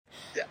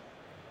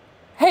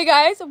Hey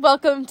guys,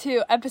 welcome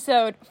to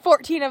episode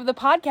 14 of the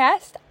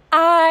podcast.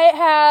 I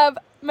have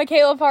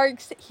Michaela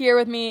Parks here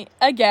with me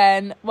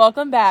again.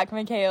 Welcome back,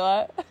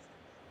 Michaela.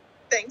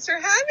 Thanks for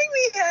having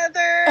me,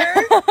 Heather.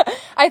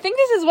 I think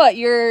this is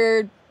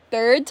your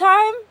third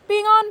time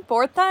being on?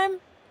 Fourth time?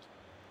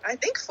 I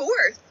think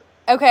fourth.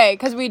 Okay,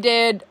 because we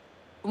did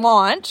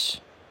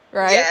Launch,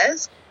 right?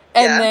 Yes.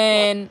 And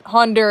then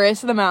Honduras,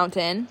 the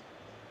mountain.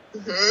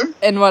 Mm-hmm.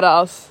 And what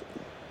else?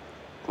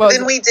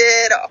 Then we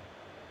did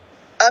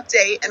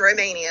Update in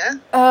Romania.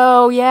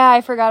 Oh, yeah,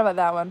 I forgot about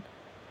that one.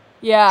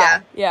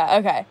 Yeah,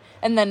 okay.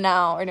 And then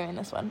now we're doing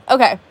this one.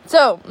 Okay,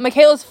 so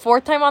Michaela's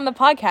fourth time on the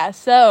podcast,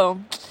 so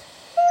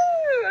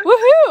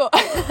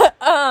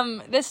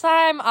woohoo! This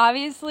time,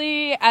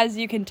 obviously, as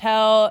you can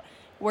tell,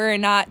 we're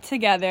not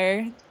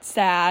together.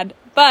 Sad,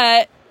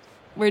 but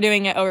we're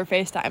doing it over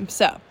FaceTime,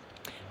 so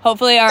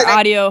hopefully our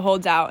audio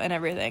holds out and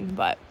everything,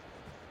 but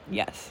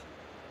yes.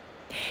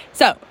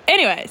 So,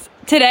 anyways,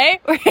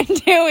 today we're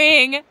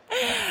doing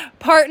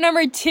part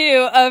number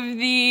 2 of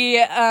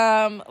the,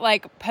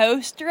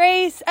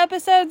 post-race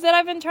episodes that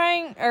I've been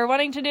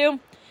wanting to do.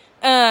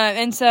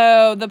 And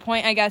so the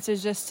point, I guess,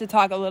 is just to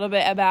talk a little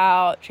bit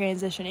about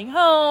transitioning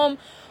home,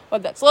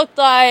 what that's looked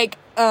like,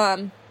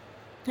 I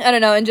don't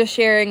know, and just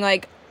sharing,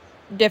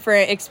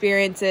 different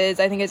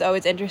experiences. I think it's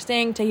always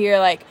interesting to hear,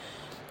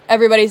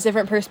 everybody's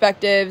different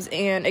perspectives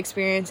and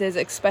experiences,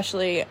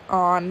 especially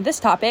on this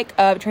topic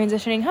of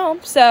transitioning home.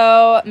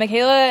 So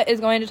Michaela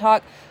is going to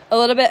talk a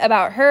little bit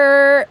about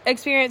her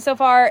experience so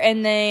far,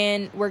 and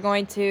then we're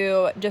going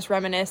to just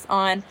reminisce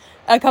on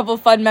a couple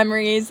fun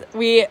memories.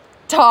 We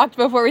talked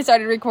before we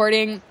started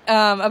recording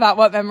about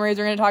what memories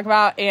we're going to talk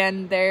about,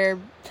 and they're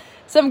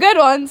some good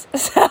ones.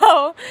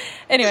 So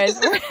anyways,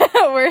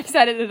 we're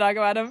excited to talk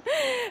about them.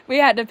 We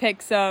had to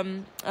pick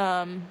some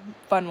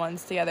fun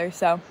ones together.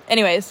 So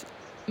anyways,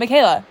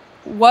 Michaela,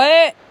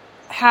 what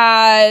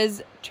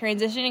has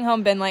transitioning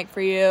home been like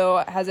for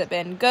you? Has it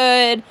been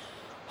good,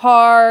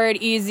 hard,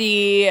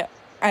 easy?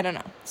 I don't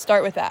know.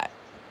 Start with that.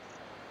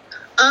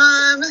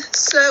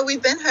 So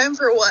we've been home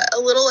for a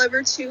little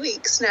over 2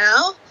 weeks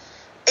now.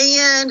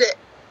 And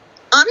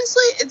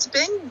honestly, it's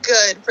been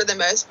good for the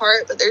most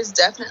part, but there's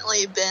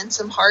definitely been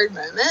some hard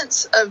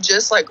moments of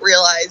just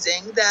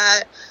realizing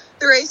that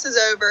the race is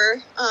over,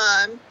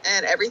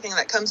 and everything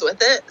that comes with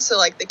it.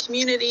 So the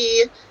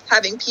community,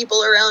 having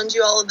people around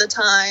you all of the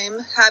time,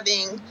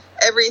 having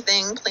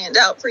everything planned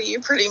out for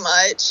you pretty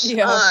much.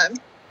 Yeah.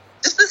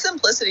 Just the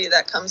simplicity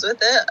that comes with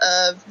it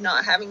of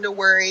not having to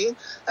worry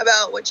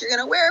about what you're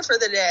going to wear for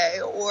the day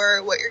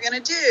or what you're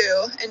going to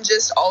do, and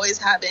just always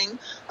having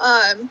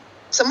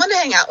someone to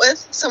hang out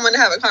with, someone to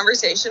have a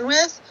conversation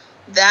with.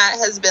 That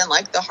has been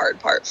the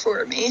hard part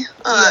for me.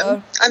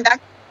 I'm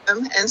back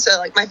home, and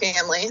so my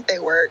family, they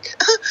work.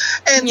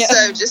 And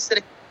so just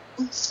sitting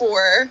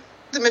for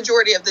the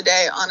majority of the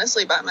day,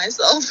 honestly, by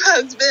myself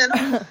has been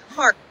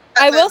hard.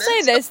 I will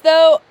say this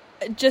though,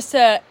 just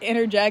to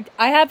interject,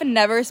 I have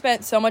never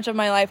spent so much of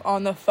my life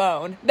on the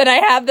phone than I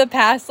have the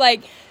past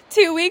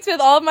 2 weeks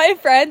with all of my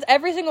friends.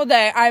 Every single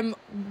day I'm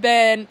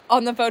been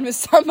on the phone with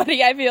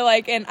somebody, I feel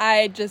and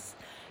I just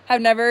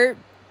have never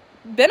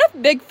been a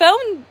big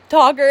phone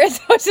talker,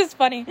 so it's just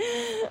funny.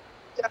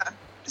 Yeah,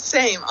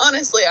 same.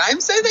 Honestly, I'm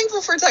so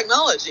thankful for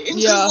technology.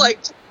 Yeah.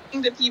 Just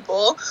talking to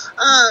people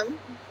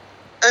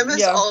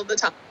almost all of the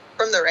time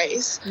from the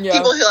race. Yeah.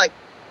 People who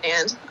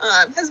and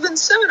has been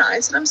so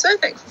nice, and I'm so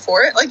thankful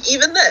for it.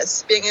 Even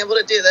this, being able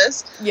to do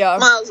this. Yeah.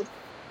 Miles.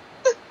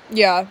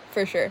 Yeah,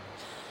 for sure.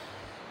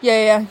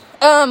 Yeah.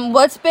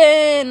 What's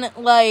been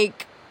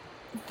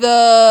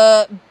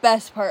the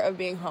best part of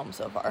being home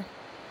so far?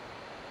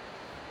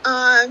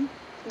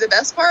 The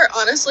best part,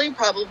 honestly,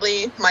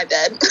 probably my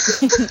bed.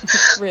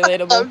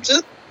 Relatable. I love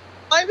just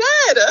my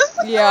bed.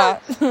 Yeah.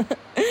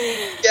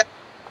 Yeah.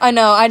 I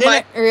know. I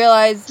didn't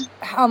realize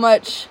how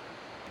much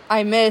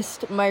I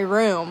missed my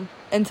room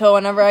until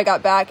whenever I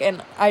got back,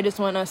 and I just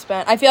want to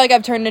spend. I feel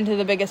I've turned into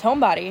the biggest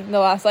homebody the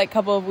last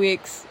couple of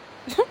weeks.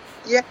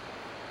 Yeah.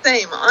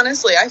 Same.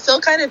 Honestly, I feel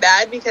kind of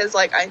bad because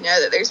I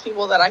know that there's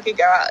people that I could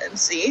go out and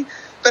see,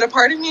 but a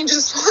part of me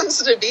just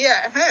wants to be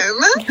at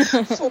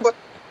home.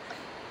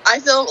 I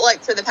feel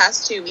for the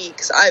past 2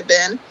 weeks, I've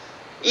been,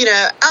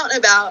 out and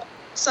about,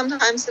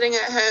 sometimes sitting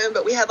at home,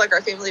 but we had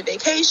our family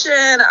vacation.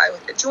 I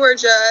went to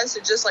Georgia,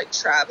 so just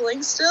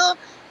traveling still.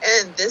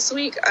 And this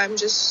week, I'm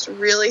just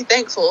really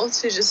thankful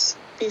to just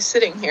be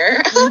sitting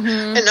here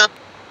and not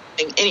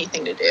having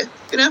anything to do,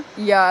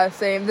 Yeah,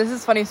 same. This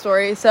is a funny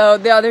story. So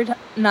the other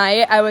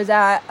night, I was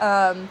at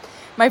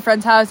my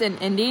friend's house in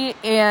Indy,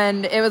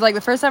 and it was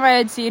the first time I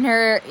had seen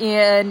her,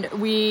 and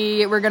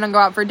we were gonna go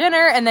out for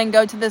dinner and then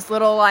go to this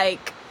little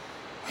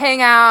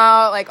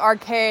hangout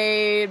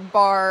arcade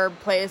bar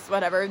place,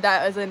 whatever,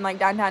 that was in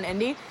downtown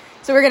Indy.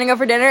 So we're gonna go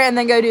for dinner and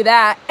then go do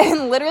that,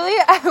 and literally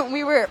it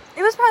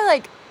was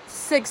probably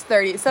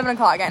 6:30, 7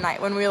 o'clock at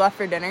night when we left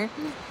for dinner.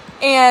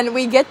 And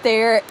we get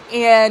there,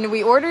 and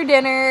we order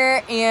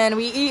dinner, and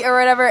we eat or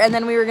whatever, and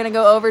then we were going to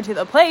go over to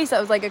the place that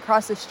was,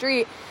 across the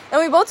street.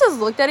 And we both just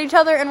looked at each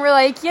other, and we're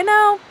like,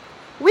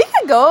 we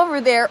could go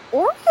over there,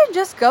 or we could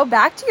just go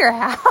back to your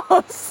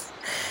house.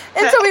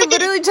 And so we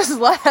literally just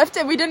left,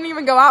 and we didn't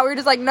even go out. We were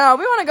just like, no,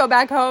 we want to go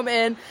back home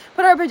and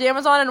put our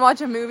pajamas on and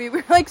watch a movie. We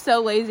were, like,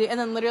 so lazy. And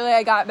then literally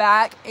I got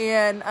back,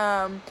 and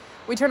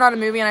we turned on a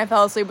movie, and I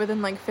fell asleep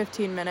within, like,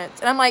 15 minutes.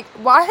 And I'm like,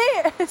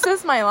 why is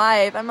this my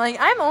life? I'm like,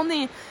 I'm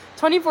only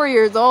 24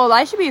 years old.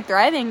 I should be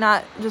thriving,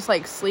 not just,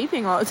 like,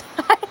 sleeping all the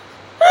time.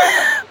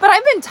 But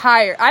I've been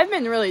tired. I've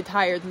been really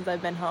tired since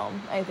I've been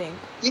home, I think.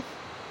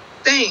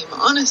 Same,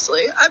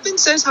 honestly. I've been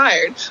so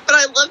tired. But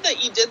I love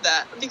that you did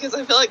that, because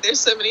I feel like there's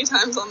so many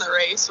times on the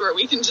race where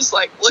we can just,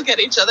 like, look at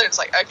each other and it's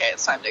like, okay,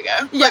 it's time to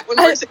go. Yeah. Like, when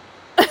we're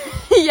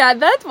yeah,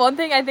 that's one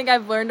thing I think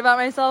I've learned about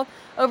myself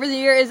over the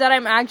year, is that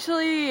I'm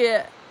actually,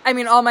 I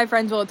mean, all my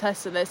friends will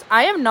attest to this,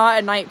 I am not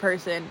a night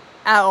person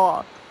at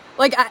all.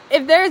 Like,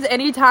 if there's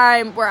any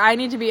time where I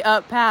need to be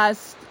up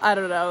past, I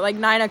don't know, like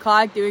 9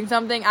 o'clock doing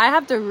something, I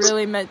have to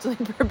really mentally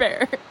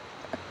prepare.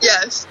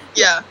 Yes.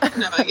 Yeah.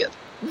 No, I get that.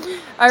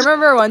 I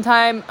remember one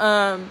time,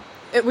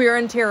 we were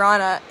in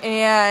Tirana,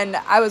 and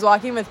I was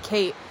walking with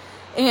Kate,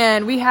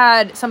 and we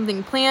had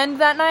something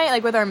planned that night,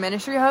 like with our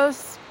ministry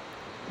hosts,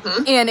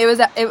 and it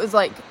was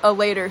like a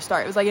later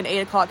start. It was like an 8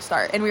 o'clock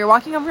start, and we were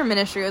walking home from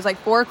ministry. It was like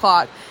 4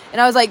 o'clock, and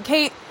I was like,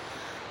 Kate,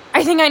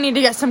 I think I need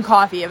to get some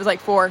coffee. It was like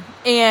 4,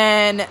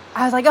 and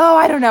I was like, oh,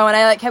 I don't know, and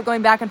I like kept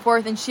going back and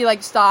forth, and she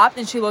like stopped,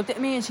 and she looked at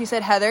me, and she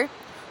said, Heather,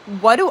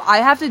 what do I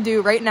have to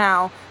do right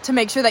now to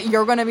make sure that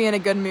you're going to be in a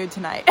good mood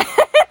tonight?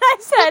 I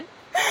said,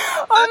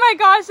 oh my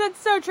gosh, that's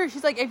so true.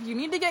 She's like, if you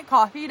need to get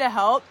coffee to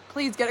help,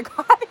 please get a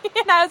coffee.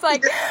 And I was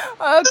like,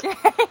 okay.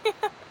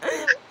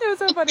 It was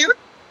so funny.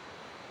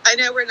 I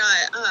know we're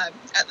not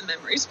at the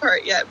memories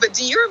part yet, but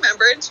do you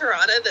remember in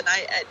Toronto the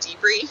night at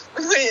debrief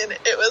when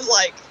it was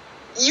like,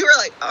 you were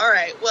like, all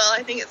right, well,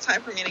 I think it's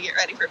time for me to get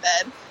ready for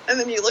bed. And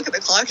then you look at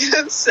the clock and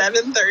it's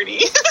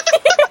 7:30.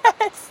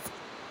 Yes.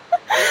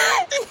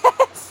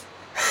 Yes.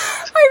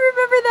 I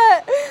remember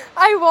that.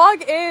 I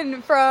walk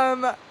in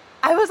from,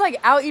 I was like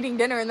out eating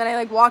dinner, and then I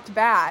like walked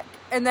back,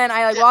 and then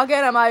I like walk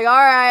in, I'm like, all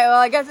right, well,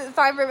 I guess it's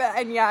time for bed.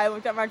 And yeah, I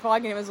looked at my clock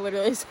and it was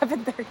literally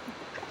 7:30.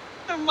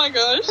 Oh my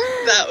gosh,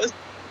 that was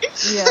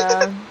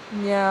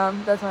yeah,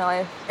 that's my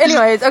life.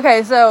 Anyways,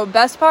 okay, so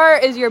best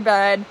part is your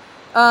bed.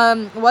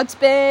 What's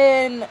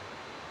been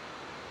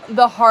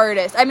the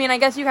hardest? I mean, I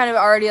guess you kind of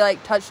already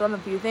like touched on a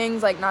few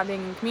things, like not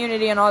being in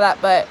community and all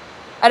that, but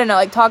I don't know,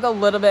 like talk a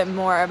little bit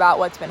more about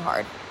what's been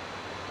hard.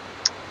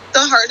 The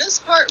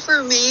hardest part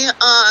for me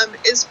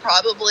is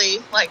probably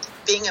like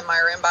being in my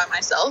room by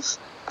myself.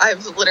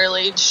 I've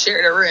literally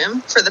shared a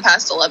room for the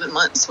past 11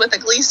 months with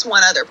at least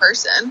one other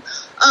person.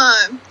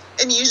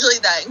 And usually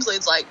that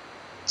includes like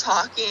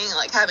talking,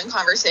 like having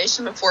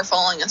conversation before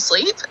falling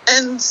asleep.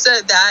 And so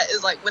that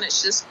is like when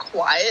it's just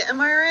quiet in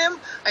my room,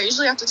 I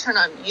usually have to turn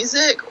on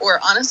music,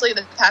 or honestly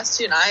the past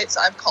 2 nights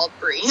I've called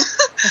Bree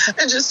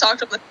and just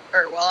talked on the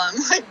phone while I'm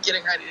like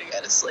getting ready to go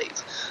to sleep.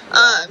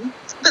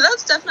 But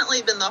that's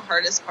definitely been the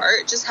hardest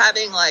part, just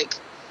having like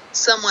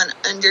someone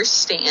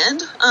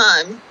understand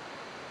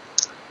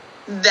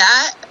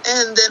that,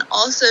 and then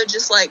also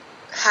just like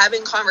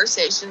having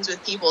conversations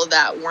with people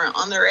that weren't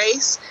on the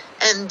race,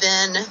 and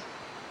then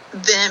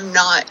them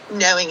not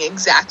knowing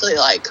exactly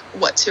like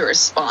what to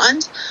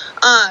respond,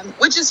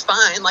 which is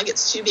fine, like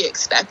it's to be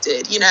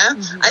expected, you know.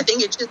 I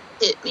think it just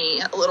hit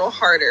me a little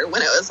harder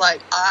when it was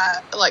like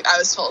I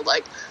was told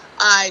like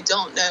I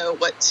don't know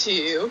what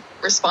to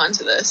respond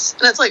to this,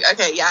 and it's like,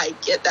 okay, yeah, I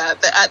get that,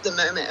 but at the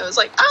moment it was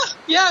like,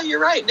 yeah, you're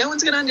right, no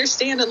one's gonna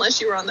understand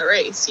unless you were on the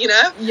race, you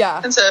know.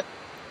 And so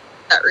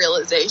that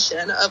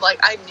realization of like,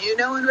 I knew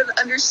no one would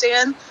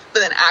understand, but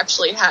then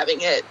actually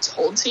having it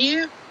told to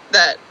you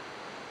that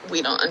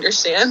we don't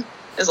understand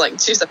is like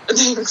 2 separate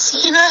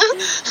things, you know.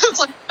 It's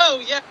like,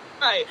 oh yeah,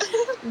 right.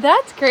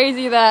 That's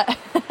crazy that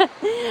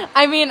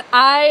I mean,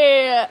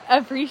 I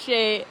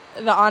appreciate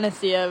the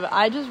honesty of,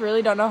 I just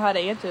really don't know how to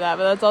answer that,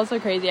 but that's also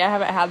crazy. I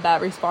haven't had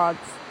that response.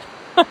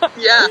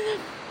 Yeah,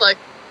 like,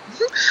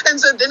 and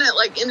so then it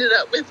like ended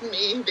up with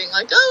me being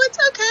like, oh, it's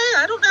okay,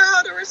 I don't know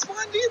how to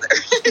respond either.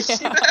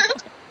 You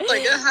know?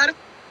 Like, how to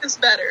make this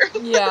better.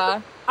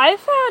 Yeah, I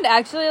found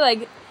actually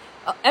like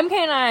MK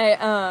and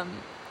I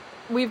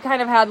we've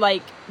kind of had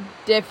like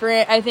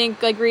different, I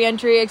think, like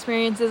re-entry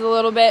experiences a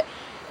little bit,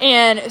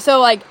 and so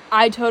like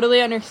I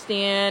totally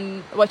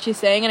understand what she's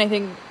saying, and I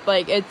think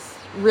like it's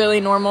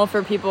really normal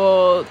for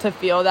people to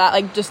feel that,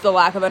 like just the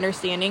lack of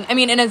understanding. I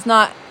mean, and it's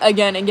not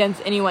again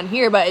against anyone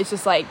here, but it's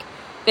just like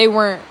they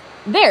weren't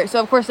there,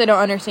 so of course they don't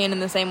understand in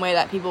the same way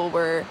that people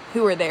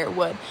who were there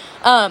would.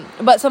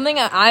 But something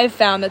that I've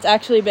found that's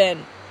actually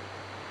been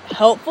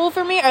helpful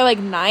for me, or like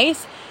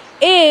nice,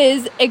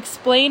 is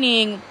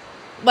explaining,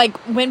 like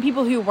when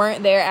people who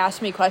weren't there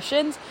ask me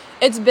questions.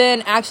 It's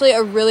been actually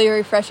a really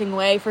refreshing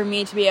way for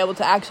me to be able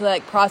to actually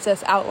like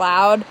process out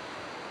loud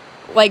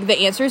like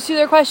the answers to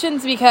their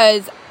questions,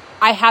 because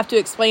I have to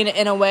explain it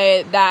in a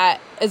way that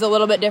is a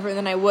little bit different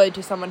than I would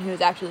to someone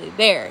who's actually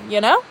there, you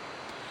know?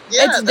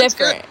 Yeah, it's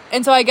different. Good.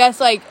 And so I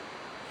guess like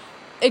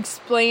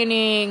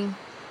explaining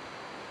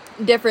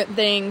different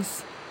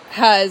things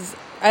has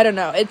I don't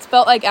know. It's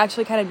felt like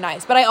actually kind of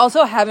nice. But I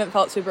also haven't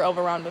felt super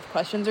overwhelmed with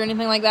questions or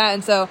anything like that.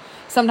 And so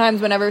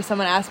sometimes whenever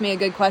someone asks me a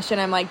good question,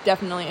 I'm like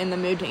definitely in the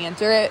mood to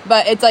answer it.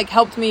 But it's like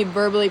helped me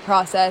verbally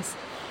process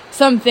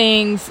some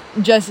things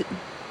just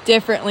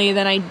differently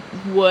than I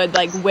would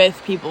like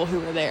with people who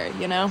were there,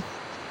 you know?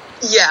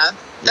 Yeah.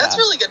 That's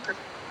really good.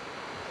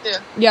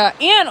 Yeah. Yeah.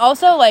 And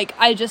also, like,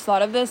 I just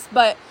thought of this,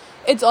 but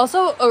it's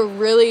also a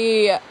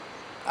really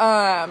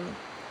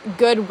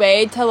good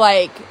way to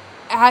like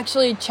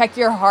actually check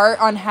your heart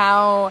on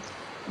how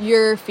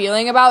you're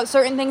feeling about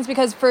certain things,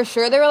 because for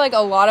sure there were like a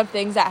lot of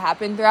things that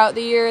happened throughout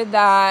the year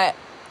that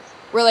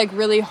were like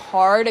really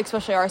hard,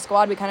 especially our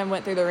squad. We kind of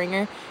went through the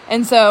ringer,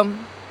 and so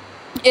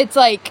it's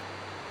like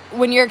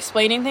when you're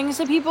explaining things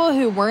to people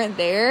who weren't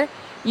there,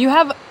 you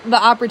have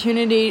the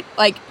opportunity,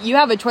 like you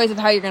have a choice of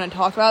how you're going to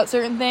talk about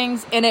certain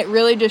things, and it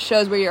really just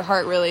shows where your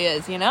heart really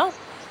is, you know?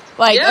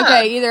 Like,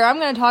 okay, either I'm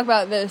going to talk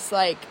about this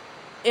like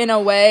in a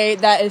way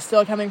that is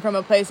still coming from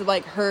a place of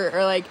like hurt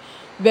or like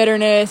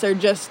bitterness or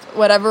just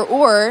whatever,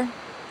 or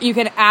you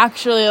can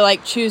actually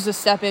like choose to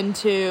step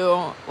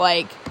into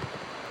like,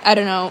 I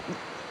don't know,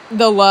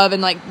 the love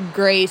and like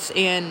grace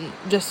and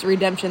just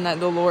redemption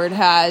that the Lord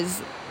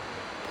has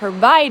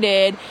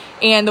provided,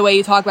 and the way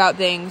you talk about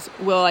things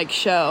will like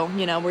show,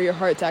 you know, where your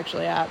heart's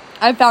actually at.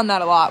 I've found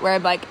that a lot, where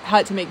I've like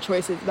had to make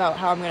choices about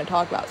how I'm going to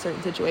talk about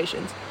certain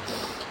situations.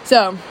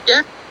 So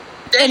yeah.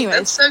 Dang,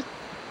 anyways,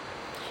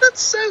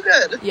 that's so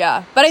good.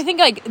 Yeah, but I think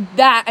like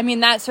that, I mean,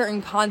 that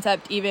certain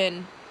concept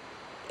even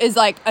is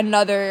like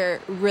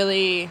another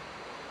really,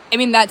 I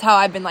mean, that's how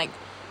I've been like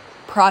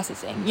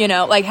processing, you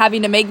know, like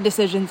having to make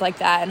decisions like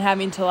that and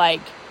having to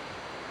like,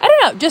 I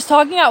don't know, just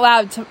talking out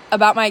loud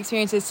about my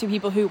experiences to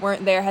people who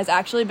weren't there has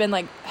actually been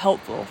like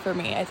helpful for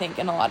me, I think,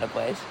 in a lot of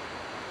ways.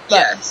 But,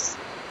 yes.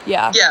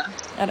 Yeah.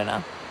 I don't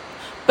know.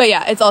 But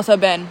yeah, it's also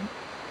been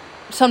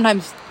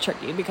sometimes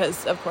tricky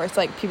because, of course,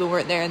 like people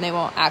weren't there and they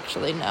won't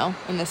actually know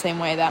in the same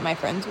way that my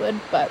friends would.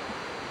 But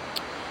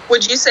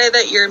would you say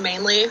that you're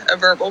mainly a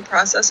verbal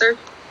processor?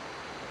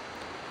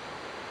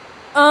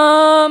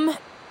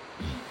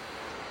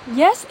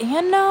 Yes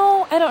and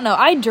no. I don't know.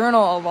 I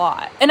journal a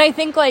lot. And I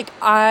think like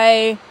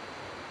I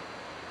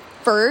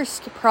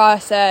first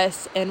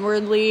process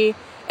inwardly,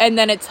 and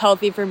then it's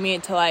healthy for me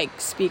to like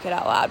speak it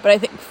out loud. But I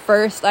think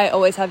first I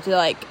always have to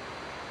like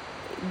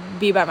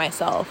be by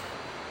myself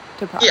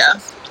to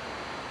process. Yeah.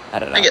 I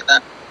don't know. I get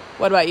that.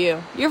 What about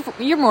you?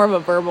 You're more of a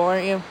verbal,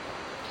 aren't you?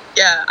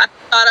 Yeah, I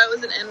thought I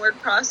was an inward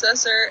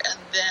processor, and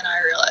then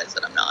I realized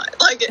that I'm not.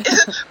 Like, I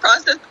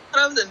thought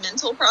I was a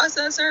mental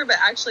processor, but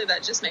actually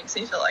that just makes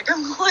me feel like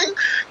I'm going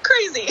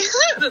crazy.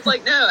 It's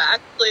like, no,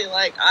 actually,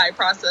 like, I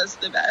process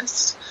the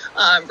best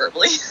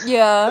verbally.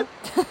 Yeah.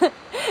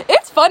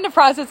 It's fun to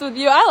process with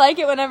you. I like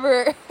it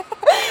whenever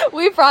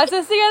we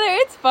process together.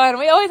 It's fun.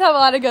 We always have a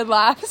lot of good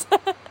laughs.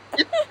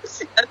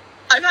 Yes.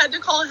 I've had to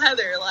call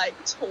Heather, like,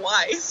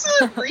 twice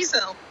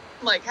recently.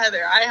 I'm like,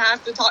 Heather, I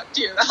have to talk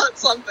to you about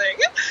something.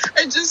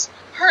 And just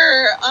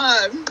her,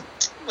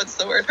 what's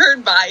the word? Her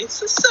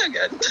advice is so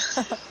good.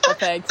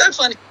 Perfect. So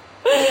funny.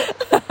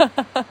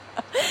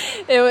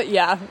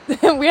 Yeah.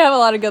 We have a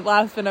lot of good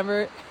laughs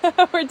whenever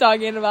we're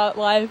talking about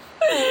life.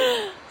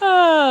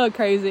 Oh,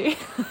 crazy.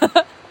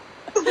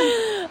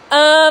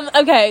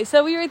 Okay,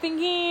 so we were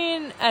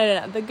thinking, I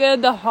don't know, the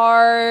good, the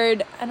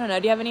hard. I don't know.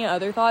 Do you have any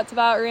other thoughts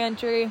about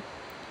reentry?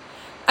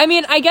 I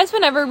mean, I guess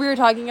whenever we were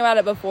talking about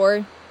it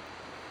before,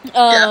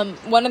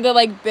 one of the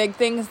like big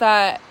things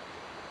that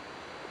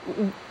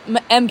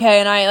MK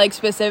and I like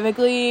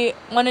specifically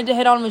wanted to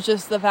hit on was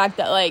just the fact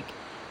that like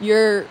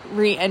your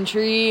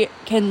re-entry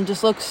can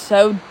just look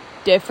so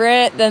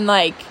different than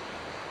like,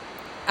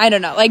 I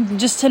don't know, like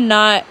just to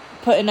not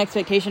put an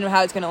expectation of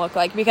how it's going to look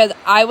like, because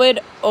I would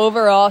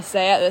overall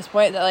say at this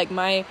point that like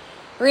my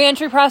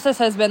re-entry process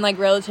has been like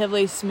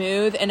relatively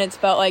smooth, and it's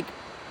felt like,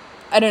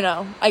 I don't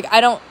know, like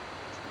I don't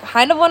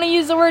kind of want to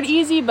use the word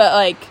easy, but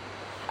like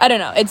I don't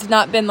know, it's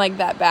not been like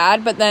that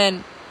bad. But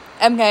then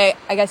MK,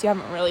 I guess you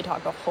haven't really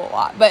talked a whole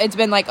lot, but it's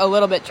been like a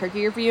little bit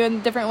trickier for you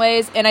in different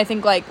ways, and I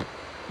think like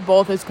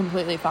both is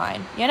completely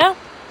fine, you know?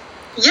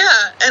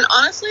 Yeah, and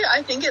honestly,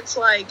 I think it's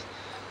like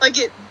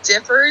it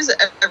differs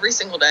every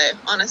single day,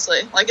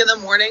 honestly. Like in the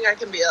morning I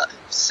can be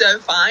so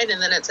fine,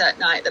 and then it's at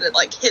night that it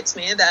like hits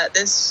me that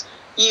this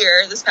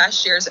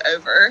past year is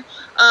over.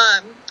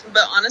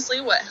 But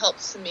honestly, what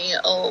helps me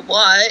a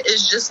lot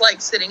is just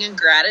like sitting in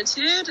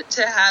gratitude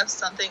to have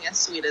something as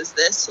sweet as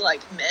this to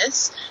like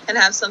miss, and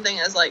have something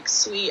as like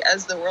sweet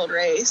as the world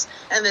race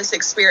and this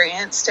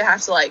experience to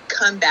have to like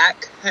come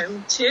back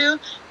home to,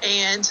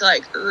 and to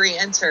like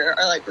re-enter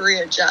or like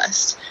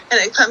readjust. And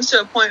it comes to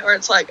a point where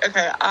it's like,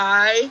 okay,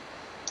 I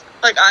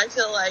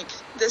feel like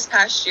this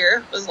past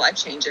year was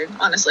life-changing,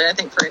 honestly, I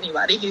think for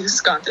anybody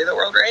who's gone through the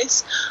world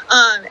race.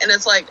 And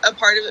it's like a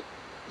part of it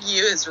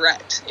you is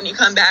wrecked, and you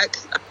come back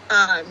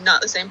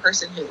not the same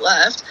person who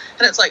left.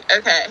 And it's like,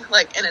 okay,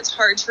 like, and it's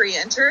hard to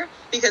re-enter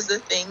because the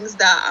things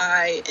that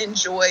I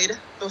enjoyed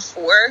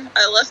before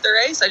I left the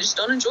race, I just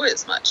don't enjoy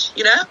as much,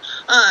 you know?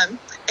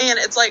 And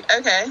it's like,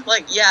 okay,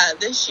 like, yeah,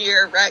 this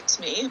year wrecked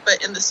me,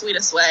 but in the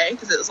sweetest way,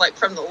 because it was like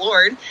from the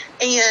Lord.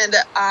 And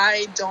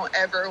I don't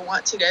ever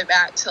want to go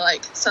back to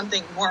like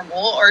something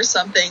normal or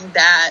something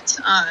that,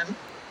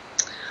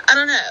 I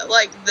don't know,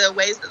 like the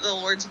ways that the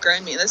Lord's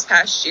grown me this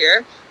past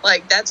year,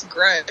 like that's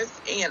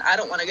growth. And I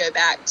don't want to go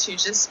back to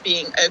just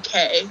being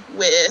okay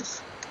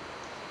with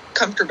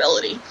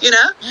comfortability, you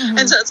know? Mm-hmm.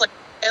 And so it's like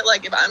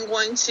if I'm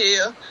going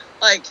to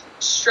like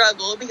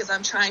struggle because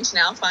I'm trying to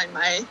now find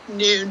my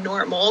new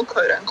normal,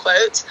 quote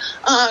unquote,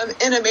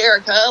 in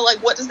America, like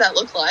what does that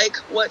look like?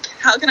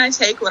 How can I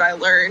take what I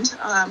learned,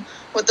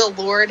 what the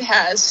Lord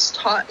has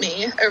taught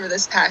me over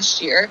this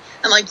past year,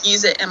 and like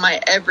use it in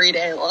my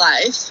everyday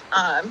life,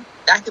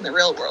 back in the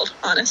real world,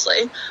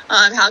 honestly?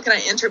 How can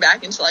I enter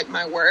back into like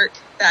my work,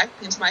 back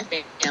into my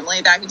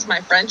family, back into my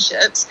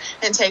friendships,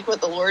 and take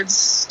what the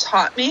Lord's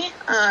taught me,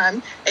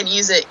 and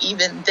use it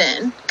even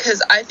then?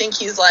 Because I think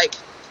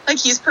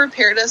he's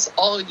prepared us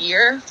all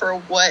year for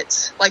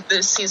what, like,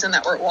 the season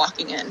that we're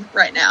walking in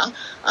right now,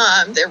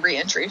 the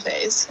re-entry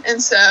phase.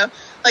 And so,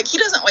 like, he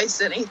doesn't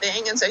waste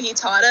anything. And so he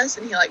taught us,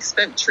 and he, like,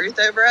 spoke truth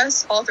over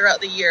us all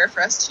throughout the year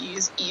for us to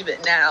use even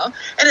now.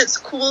 And it's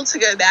cool to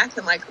go back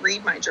and, like,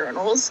 read my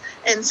journals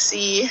and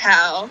see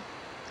how,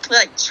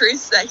 like,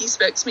 truths that he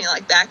spoke to me,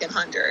 like, back in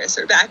Honduras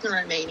or back in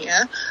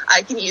Romania,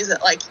 I can use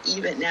it, like,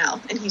 even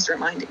now. And he's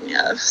reminding me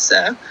of.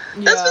 So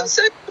that's been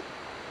so cool.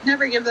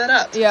 Never give that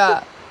up.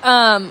 Yeah.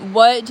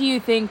 What do you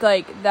think,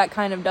 like, that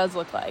kind of does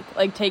look like?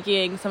 Like,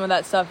 taking some of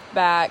that stuff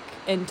back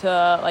into,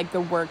 like, the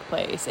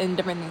workplace and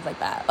different things like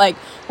that? Like,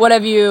 what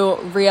have you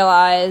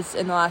realized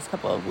in the last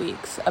couple of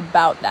weeks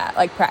about that,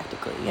 like,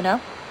 practically, you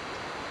know?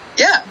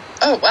 Yeah.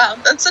 Oh, wow.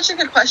 That's such a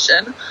good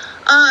question.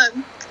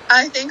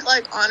 I think,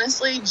 like,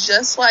 honestly,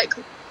 just, like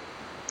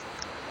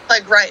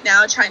right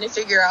now, trying to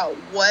figure out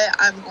what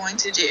I'm going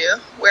to do,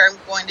 where I'm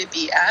going to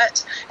be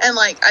at. And,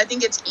 like, I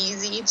think it's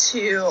easy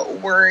to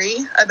worry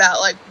about,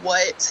 like,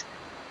 what,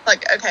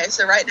 like, okay,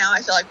 so right now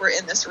I feel like we're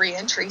in this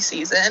re-entry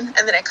season, and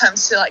then it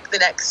comes to, like, the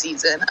next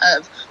season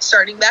of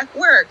starting back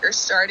work or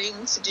starting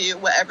to do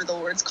whatever the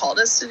Lord's called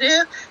us to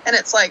do. And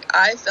it's like,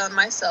 I found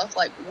myself,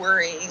 like,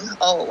 worrying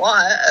a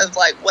lot of,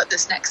 like, what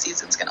this next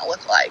season's going to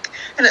look like.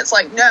 And it's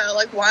like, no,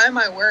 like, why am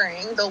I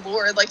worrying? The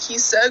Lord, like,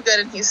 he's so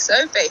good and he's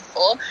so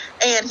faithful,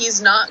 and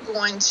he's not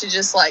going to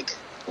just, like,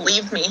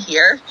 leave me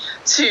here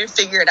to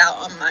figure it out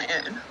on my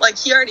own. Like,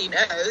 he already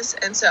knows,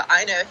 and so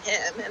I know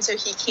him, and so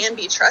he can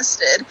be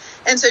trusted.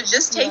 And so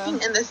just taking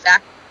in the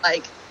fact,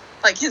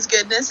 like his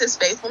goodness, his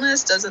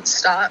faithfulness doesn't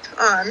stop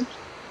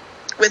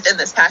within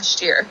this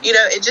past year, you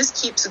know, it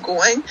just keeps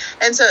going.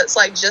 And so it's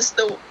like just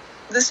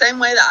the same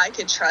way that I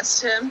could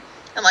trust him,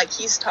 and like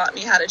he's taught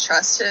me how to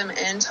trust him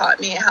and taught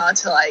me how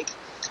to like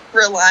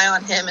rely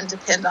on him and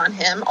depend on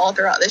him all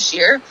throughout this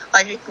year,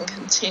 like I can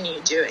continue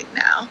doing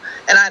now,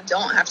 and I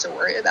don't have to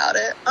worry about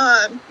it.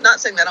 Not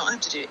saying that I don't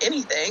have to do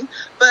anything,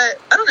 but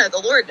I don't know,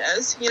 the Lord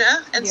knows, you know,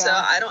 and so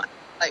I don't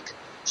like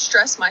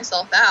stress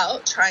myself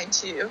out trying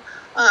to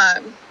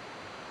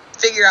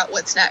figure out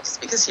what's next,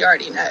 because he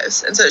already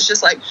knows. And so it's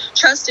just like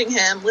trusting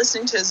him,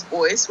 listening to his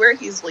voice, where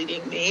he's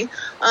leading me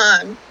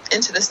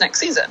into this next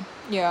season.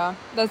 Yeah,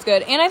 that's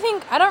good. And I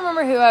think, I don't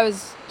remember who I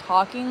was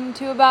talking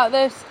to about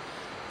this,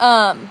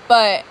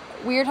 but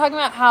we were talking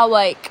about how,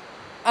 like,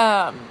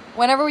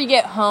 whenever we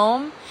get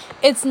home,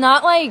 it's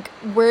not like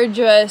we're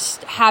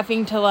just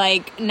having to,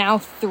 like, now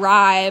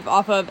thrive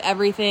off of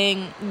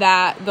everything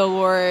that the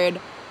Lord,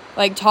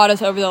 like, taught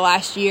us over the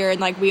last year, and,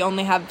 like, we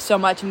only have so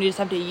much and we just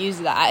have to use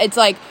that. It's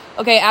like,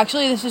 okay,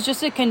 actually, this is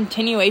just a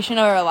continuation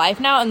of our life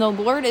now, and the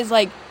Lord is,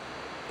 like,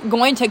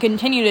 going to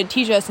continue to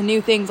teach us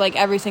new things, like,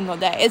 every single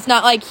day. It's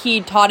not like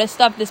he taught us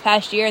stuff this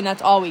past year and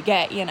that's all we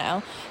get, you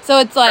know? So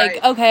it's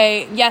like,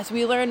 okay, yes,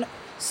 we learned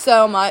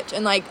so much,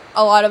 and, like,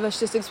 a lot of us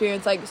just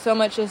experienced, like, so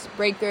much just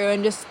breakthrough,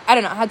 and just, I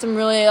don't know, had some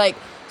really, like,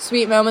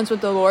 sweet moments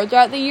with the Lord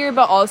throughout the year.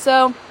 But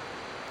also,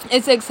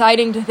 it's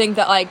exciting to think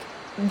that, like,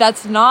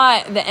 that's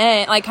not the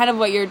end, like, kind of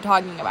what you're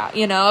talking about,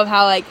 you know, of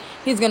how, like,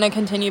 he's gonna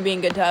continue being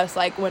good to us,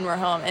 like, when we're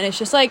home. And it's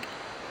just, like,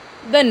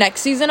 the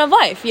next season of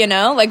life, you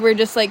know, like, we're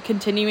just, like,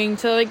 continuing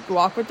to, like,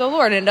 walk with the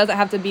Lord, and it doesn't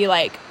have to be,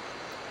 like,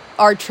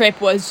 our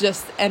trip was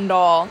just end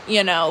all,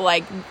 you know,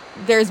 like,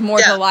 there's more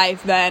to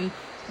life than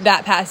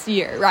that past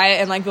year, right?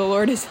 And, like, the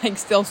Lord is, like,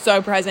 still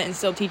so present and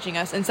still teaching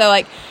us. And so,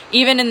 like,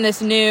 even in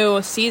this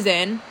new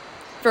season,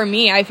 for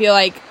me, I feel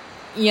like,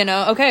 you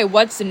know, okay,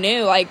 what's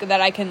new, like,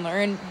 that I can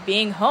learn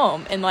being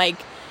home? And, like,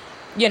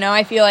 you know,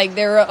 I feel like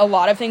there were a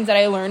lot of things that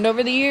I learned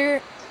over the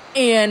year,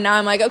 and now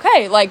I'm like,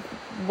 okay, like,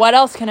 what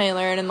else can I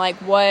learn? And, like,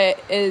 what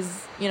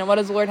is, you know, what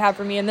does the Lord have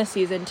for me in this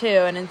season too?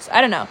 And it's,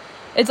 I don't know,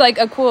 it's, like,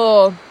 a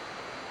cool,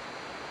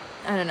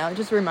 I don't know,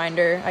 just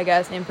reminder, I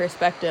guess, in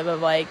perspective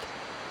of, like,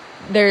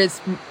 there's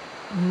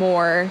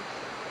more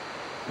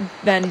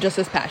than just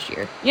this past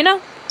year, you know?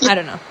 I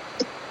don't know.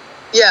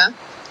 Yeah.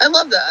 I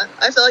love that.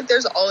 I feel like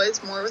there's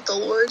always more with the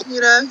Lord,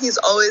 you know? He's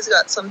always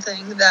got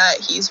something that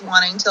he's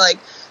wanting to, like,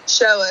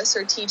 show us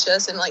or teach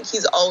us, and, like,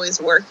 he's always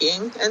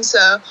working. And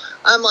so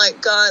I'm like,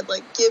 God,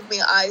 like, give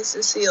me eyes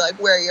to see, like,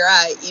 where you're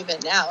at even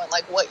now and,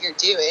 like, what you're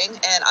doing,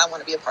 and I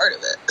want to be a part of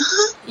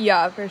it.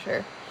 Yeah, for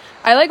sure.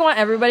 I, like, want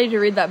everybody to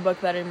read that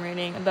book that I'm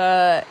reading,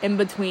 the In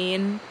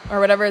Between, or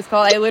whatever it's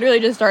called. I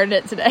literally just started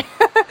it today.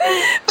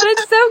 But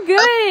it's so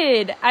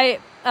good.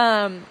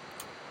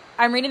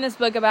 I'm reading this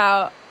book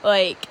about,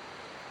 like,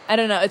 I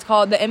don't know, it's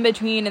called The In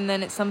Between, and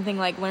then it's something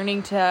like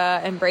learning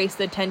to embrace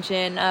the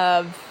tension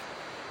of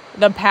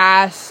the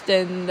past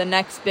and the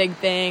next big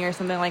thing or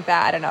something like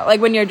that. I don't know.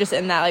 Like when you're just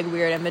in that like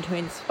weird in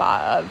between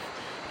spot of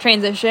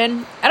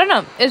transition. I don't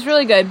know. It's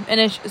really good, and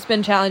it's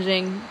been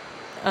challenging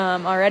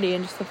already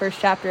in just the first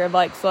chapter of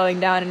like slowing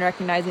down and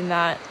recognizing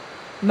that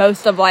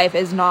most of life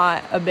is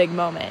not a big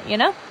moment, you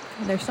know?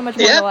 There's so much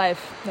more to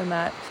life than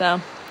that.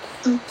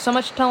 So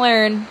much to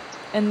learn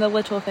in the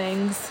little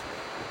things.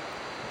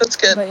 That's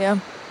good. But yeah.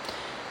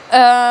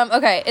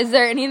 Okay, is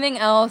there anything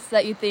else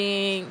that you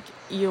think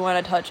you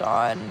want to touch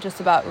on just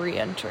about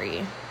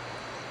re-entry?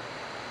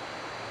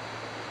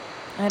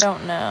 I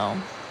don't know.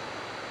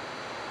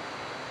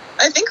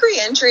 I think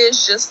re-entry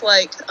is just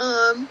like,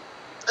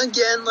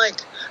 again, like,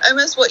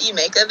 almost what you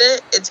make of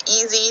it. It's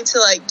easy to,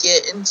 like,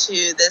 get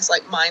into this,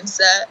 like,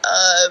 mindset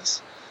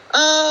of,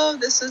 oh,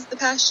 this is the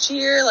past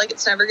year, like,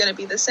 it's never going to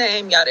be the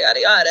same, yada, yada,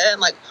 yada.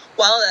 And, like,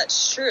 while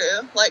that's true,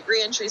 like,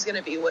 re-entry is going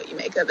to be what you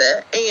make of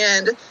it.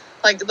 And,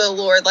 like, the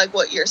Lord, like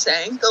what you're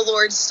saying, the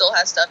Lord still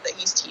has stuff that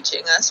he's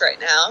teaching us right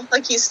now.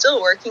 Like, he's still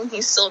working,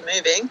 he's still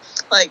moving.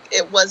 Like,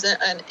 it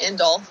wasn't an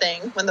end-all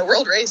thing when the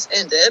world race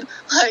ended.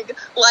 Like,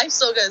 life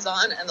still goes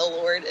on, and the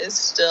Lord is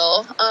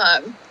still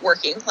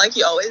working like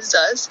he always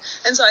does.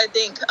 And so I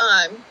think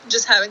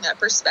just having that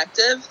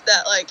perspective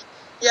that, like,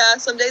 yeah,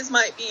 some days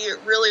might be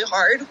really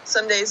hard,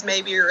 some days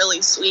may be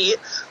really sweet,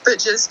 but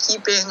just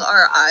keeping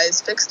our eyes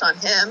fixed on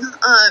him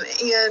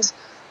and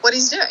what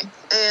he's doing.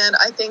 And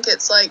I think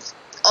it's, like,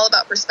 all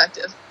about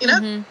perspective, you know?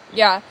 Mm-hmm.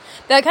 Yeah.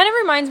 That kind of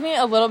reminds me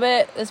a little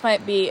bit, this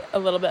might be a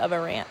little bit of a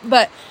rant,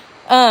 but,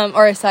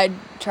 or a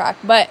sidetrack,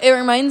 but it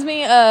reminds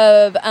me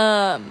of,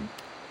 I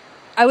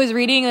was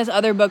reading this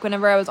other book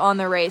whenever I was on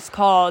the race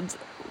called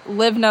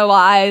Live No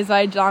Lies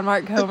by John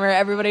Mark Comer.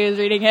 Everybody was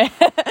reading it.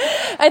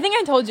 I think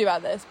I told you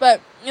about this, but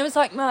it was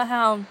talking about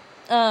how,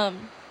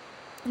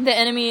 the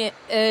enemy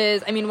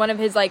is, I mean, one of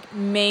his, like,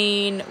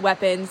 main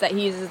weapons that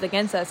he uses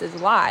against us is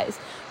lies,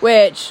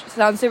 which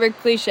sounds super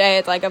cliche.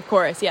 It's like, of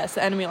course, yes,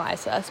 the enemy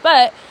lies to us,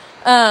 but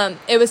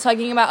it was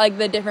talking about, like,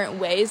 the different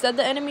ways that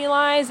the enemy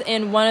lies,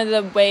 and one of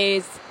the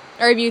ways,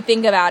 or if you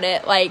think about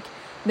it, like,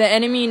 the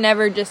enemy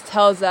never just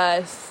tells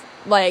us,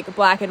 like,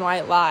 black and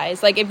white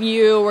lies. Like, if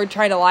you were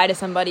trying to lie to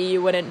somebody,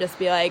 you wouldn't just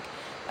be like,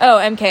 oh,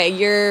 MK,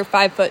 you're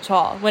 5 foot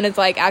tall, when it's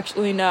like,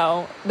 actually,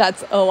 no,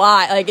 that's a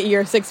lie. Like,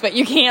 you're 6 foot.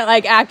 You can't,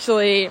 like,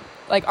 actually,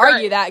 like,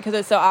 argue that because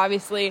it's so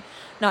obviously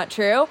not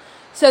true.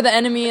 So the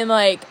enemy, and,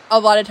 like, a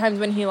lot of times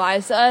when he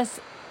lies to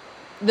us,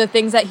 the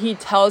things that he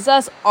tells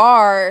us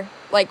are,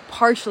 like,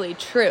 partially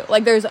true.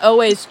 Like, there's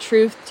always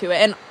truth to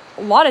it. And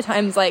a lot of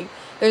times, like,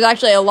 there's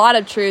actually a lot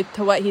of truth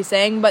to what he's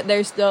saying, but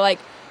there's still, like,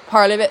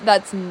 part of it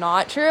that's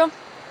not true.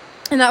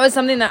 And that was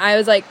something that I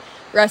was, like,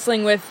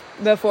 wrestling with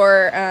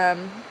before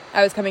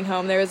I was coming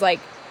home. There was,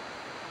 like,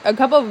 a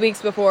couple of weeks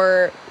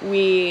before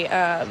we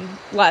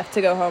left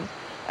to go home.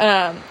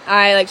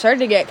 I, like, started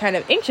to get kind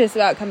of anxious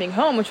about coming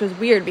home, which was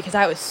weird because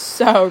I was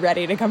so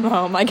ready to come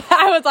home. Like,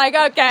 I was like,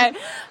 okay,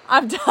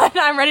 I'm done.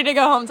 I'm ready to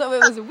go home. So it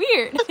was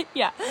weird.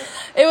 Yeah.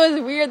 It was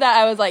weird that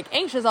I was, like,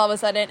 anxious all of a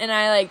sudden. And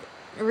I, like,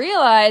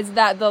 realized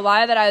that the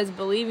lie that I was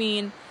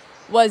believing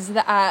was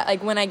that,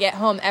 like, when I get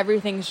home,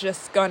 everything's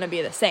just gonna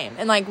be the same.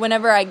 And, like,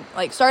 whenever I,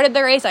 like, started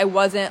the race, I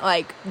wasn't,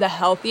 like, the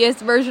healthiest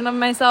version of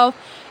myself.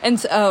 And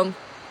so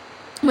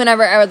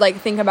whenever I would, like,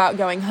 think about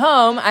going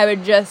home, I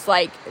would just,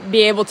 like,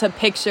 be able to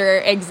picture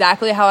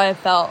exactly how I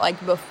felt,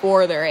 like,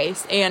 before the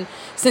race. And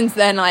since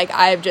then, like,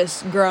 I've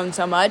just grown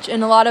so much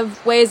in a lot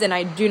of ways, and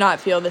I do not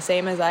feel the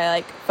same as I,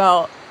 like,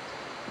 felt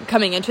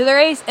coming into the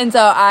race. And so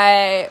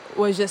I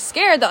was just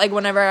scared that, like,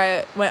 whenever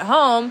I went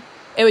home,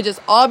 it would just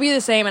all be the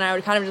same, and I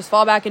would kind of just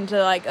fall back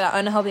into, like, that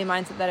unhealthy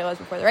mindset that it was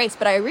before the race.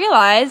 But I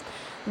realized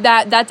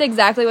that that's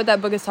exactly what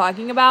that book is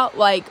talking about.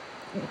 Like,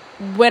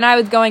 when I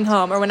was going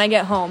home, or when I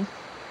get home,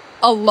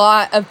 a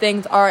lot of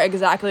things are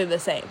exactly the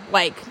same.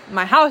 Like,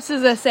 my house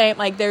is the same.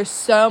 Like, there's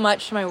so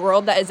much to my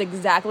world that is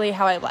exactly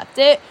how I left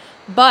it.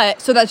 But,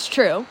 so that's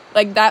true.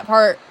 Like, that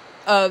part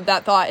of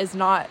that thought is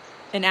not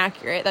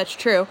inaccurate. That's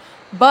true.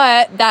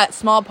 But that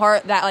small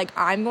part that, like,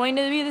 I'm going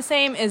to be the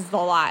same is the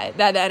lie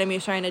that the enemy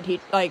is trying to teach,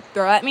 like,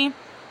 throw at me.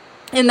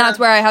 And that's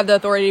where I have the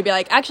authority to be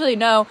like, actually,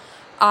 no,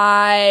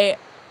 I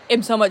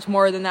am so much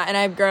more than that. And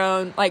I've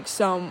grown, like,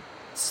 so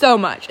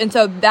much. And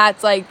so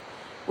that's, like,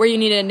 where you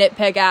need to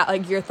nitpick at,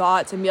 like, your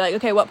thoughts and be like,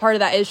 okay, what part of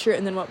that is true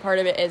and then what part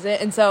of it isn't.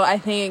 And so I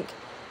think,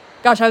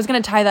 gosh, I was going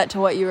to tie that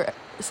to what you were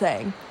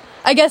saying.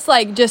 I guess,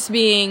 like, just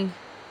being,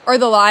 or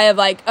the lie of,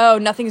 like, oh,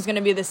 nothing's going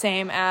to be the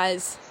same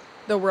as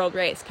the world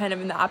race, kind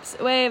of in the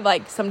opposite way.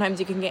 Like, sometimes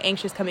you can get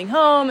anxious coming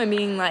home and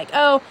being like,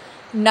 oh,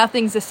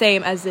 nothing's the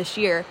same as this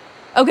year.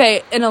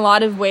 Okay, in a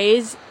lot of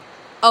ways,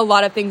 a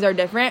lot of things are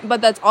different, but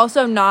that's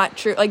also not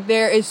true. Like,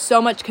 there is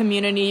so much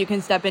community you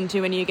can step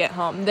into when you get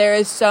home. There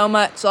is so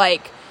much,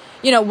 like,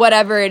 you know,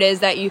 whatever it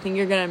is that you think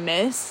you're gonna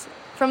miss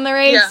from the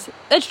race. Yeah.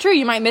 That's true,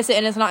 you might miss it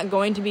and it's not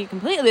going to be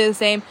completely the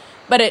same,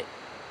 but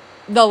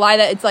the lie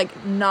that it's,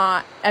 like,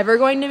 not ever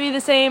going to be the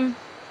same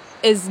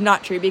is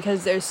not true,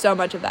 because there's so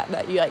much of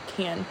that you, like,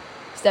 can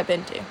step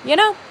into, you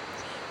know?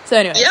 So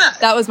anyway,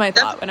 that was my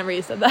thought whenever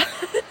you said that.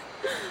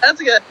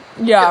 That's good.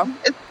 Yeah.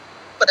 It's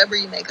whatever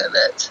you make of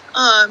it.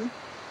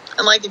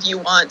 And, like, if you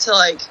want to,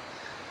 like,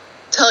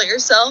 tell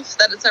yourself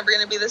that it's never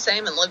going to be the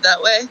same and live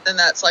that way, then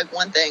that's, like,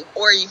 one thing.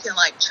 Or you can,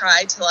 like,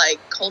 try to, like,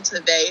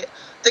 cultivate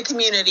the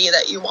community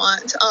that you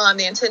want,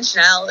 the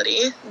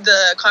intentionality,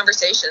 the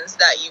conversations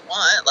that you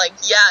want. Like,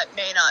 yeah, it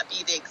may not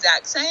be the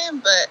exact same,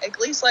 but at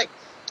least, like,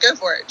 go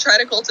for it. Try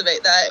to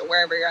cultivate that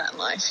wherever you're at in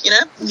life, you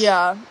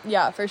know?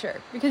 Yeah, for sure.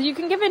 Because you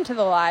can give in to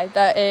the lie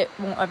that it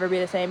won't ever be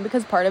the same,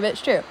 because part of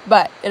it's true,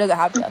 but it doesn't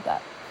have to be like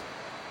that.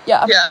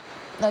 Yeah,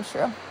 that's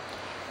true.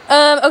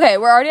 Okay,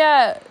 we're already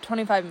at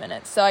 25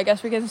 minutes, so I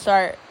guess we can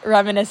start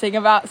reminiscing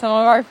about some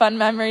of our fun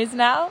memories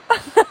now.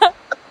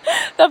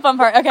 The fun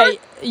part. Okay,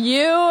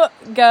 you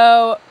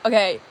go.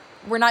 Okay,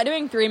 we're not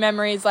doing 3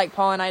 memories like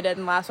Paul and I did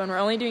in the last one. We're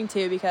only doing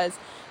 2 because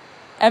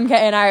MK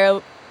and I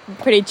are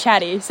pretty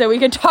chatty, so we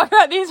could talk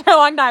about these for a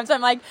long time. So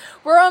I'm like,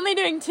 we're only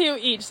doing 2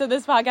 each, so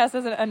this podcast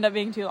doesn't end up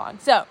being too long.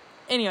 So,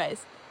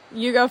 anyways,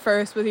 you go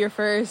first with your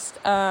first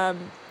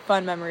fun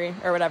memory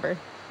or whatever.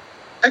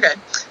 Okay,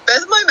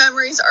 both of my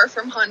memories are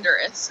from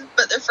Honduras,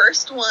 but the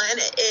first one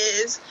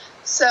is,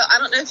 so I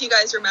don't know if you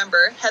guys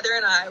remember, Heather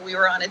and I, we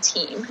were on a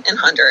team in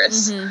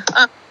Honduras.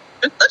 Mm-hmm.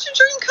 It's such a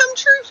dream come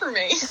true for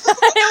me.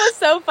 It was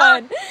so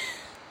fun.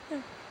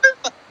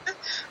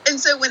 And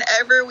so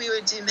whenever we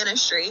would do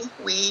ministry,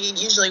 we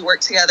usually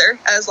work together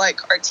as,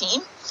 like, our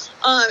team.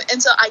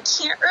 And so I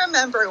can't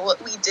remember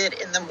what we did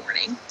in the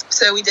morning.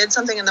 So we did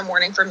something in the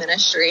morning for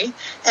ministry,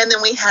 and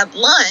then we had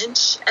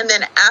lunch. And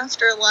then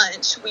after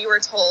lunch, we were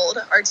told,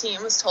 our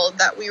team was told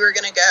that we were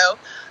going to go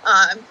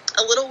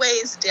a little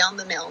ways down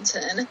the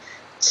mountain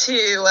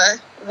to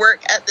work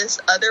at this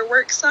other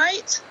work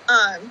site.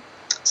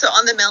 So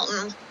on the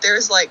mountain,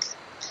 there's, like,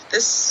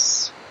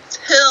 this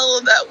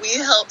hill that we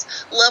helped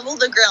level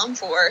the ground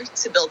for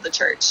to build the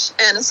church.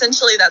 And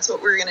essentially that's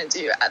what we're going to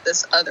do at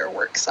this other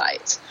work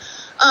site.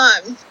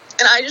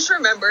 And I just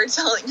remember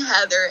telling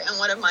Heather and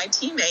one of my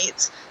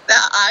teammates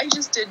that I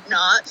just did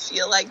not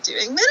feel like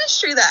doing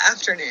ministry that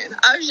afternoon.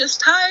 I was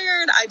just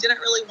tired. I didn't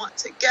really want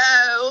to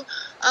go.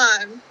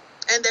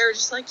 And they were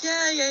just like,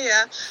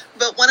 yeah.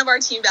 But one of our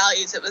team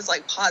values, it was,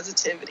 like,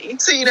 positivity.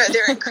 So, you know,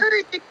 they're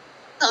encouraging,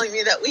 telling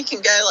me that we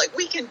can go, like,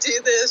 we can do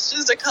this,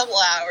 just a couple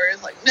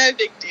hours, like, no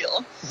big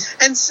deal.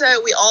 And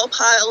so we all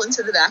pile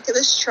into the back of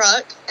this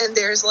truck, and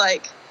there's,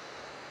 like,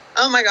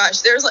 oh my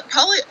gosh, there's, like,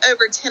 probably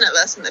over 10 of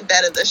us in the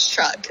bed of this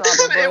truck.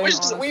 It was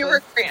just, we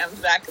were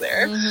crammed back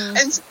there. Mm-hmm.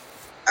 And so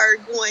we are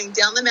going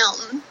down the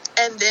mountain,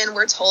 and then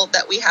we're told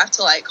that we have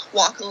to, like,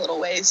 walk a little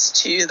ways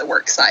to the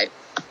work site.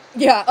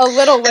 Yeah, a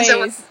little ways.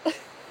 So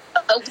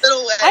a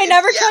little ways. I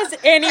never trust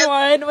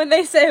anyone when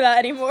they say that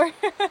anymore.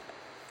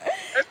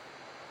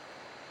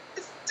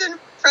 It's in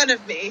front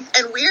of me,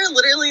 and we're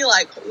literally,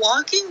 like,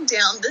 walking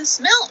down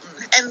this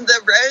mountain, and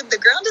the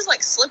ground is,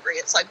 like, slippery.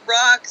 It's, like,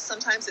 rocks,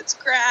 sometimes it's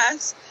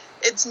grass.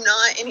 It's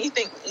not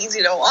anything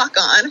easy to walk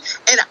on.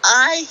 And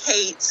I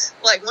hate,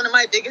 like, one of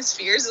my biggest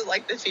fears is,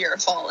 like, the fear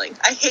of falling.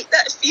 I hate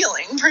that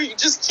feeling where you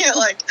just can't,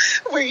 like,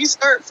 where you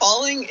start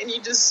falling and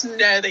you just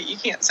know that you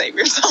can't save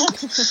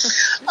yourself.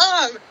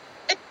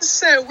 And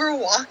so we're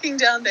walking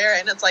down there,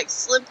 and it's, like,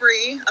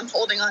 slippery. I'm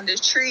holding onto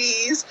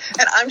trees,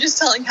 and I'm just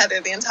telling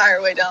Heather the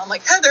entire way down, I'm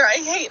like, Heather, I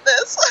hate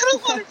this. I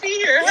don't want to be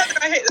here. Heather,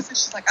 I hate this. And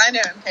she's like, I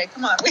know, okay,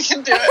 come on, we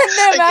can do it.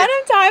 The amount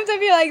of times I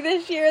feel like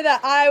this year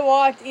that I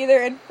walked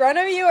either in front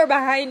of you or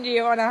behind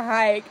you on a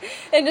hike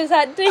and just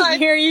had to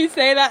hear you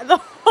say that the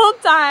whole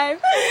time.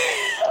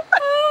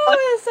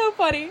 Oh, it's so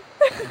funny.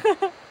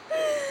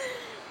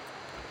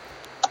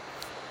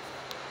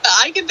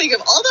 I can think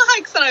of all the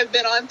hikes that I've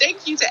been on.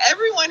 Thank you to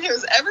everyone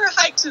who's ever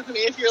hiked with me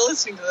if you're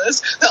listening to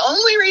this. The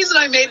only reason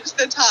I made it to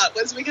the top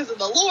was because of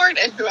the Lord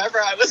and whoever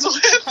I was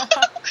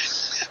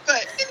with.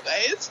 But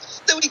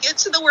anyways, so we get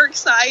to the work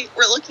site,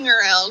 we're looking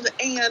around,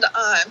 and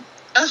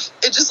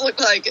it just looked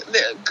like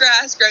the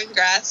growing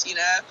grass, you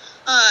know.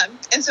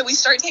 And so we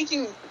start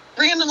taking,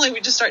 randomly,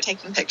 we just start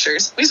taking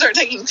pictures. We start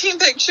taking team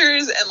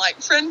pictures and, like,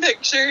 friend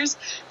pictures,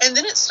 and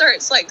then it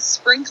starts, like,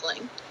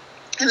 sprinkling.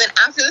 And then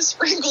after the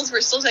sprinkles, we're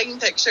still taking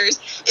pictures.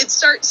 It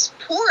starts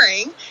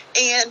pouring,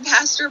 and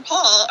Pastor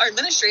Paul, our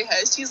ministry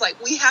host, he's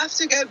like, we have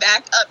to go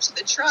back up to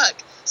the truck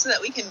so that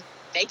we can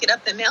make it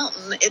up the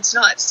mountain. It's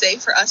not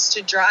safe for us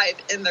to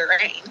drive in the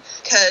rain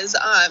because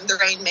the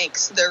rain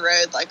makes the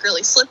road, like,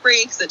 really slippery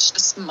because it's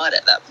just mud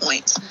at that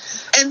point.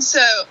 And so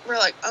we're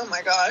like, oh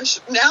my gosh,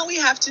 now we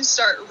have to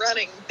start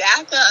running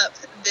back up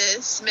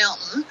this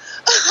mountain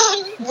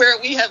where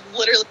we have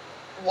literally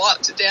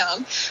walked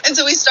down. And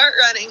so we start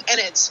running, and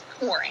it's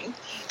pouring.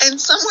 And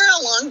somewhere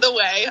along the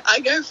way, I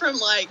go from,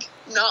 like,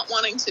 not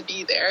wanting to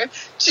be there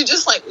to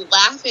just, like,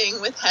 laughing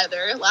with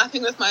Heather,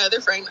 laughing with my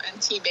other friend and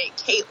teammate,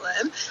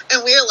 Caitlin.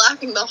 And we are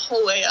laughing the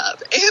whole way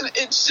up. And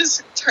it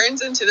just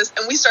turns into this.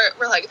 And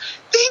we're like,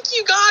 thank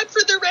you, God,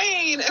 for the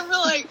rain. And we're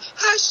like,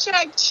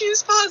 hashtag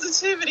choose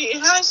positivity,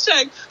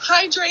 hashtag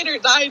hydrate or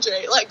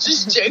dihydrate. Like,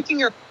 just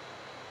joking around.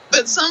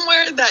 But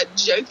somewhere that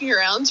joking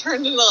around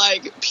turned into,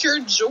 like, pure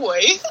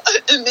joy,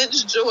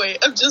 immense joy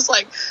of just,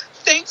 like,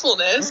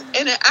 thankfulness.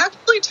 And it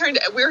actually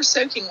we were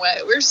soaking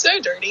wet. We were so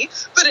dirty.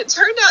 But it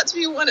turned out to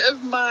be one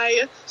of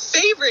my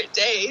favorite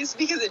days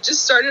because it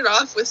just started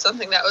off with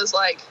something that was,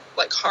 like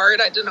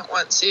hard. I didn't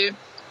want to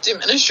do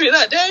ministry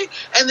that day.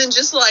 And then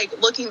just,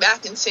 like, looking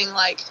back and seeing,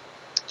 like,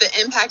 the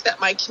impact that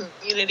my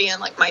community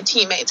and, like, my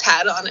teammates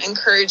had on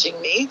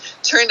encouraging me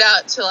turned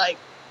out to, like,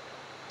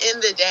 end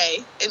the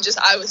day, and just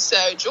I was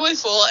so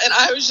joyful, and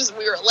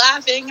we were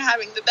laughing,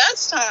 having the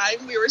best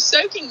time. We were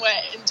soaking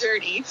wet and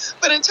dirty,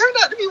 but it turned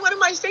out to be one of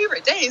my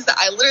favorite days that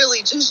I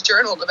literally just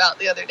journaled about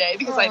the other day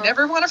because I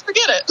never want to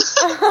forget it.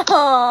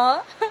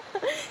 Aww.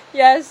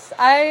 Yes,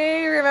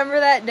 I remember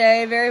that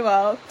day very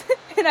well,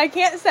 and I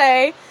can't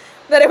say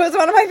that it was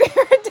one of my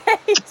favorite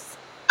days.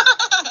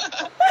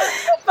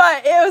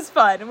 But it was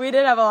fun. We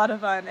did have a lot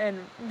of fun, and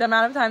the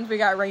amount of times we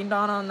got rained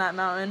on that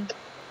mountain.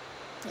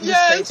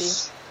 Yes.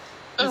 Crazy.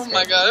 Oh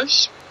my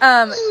gosh.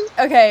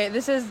 Okay,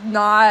 this is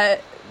not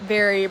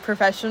very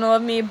professional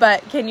of me,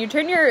 but can you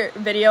turn your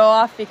video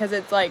off because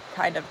it's, like,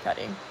 kind of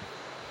cutting?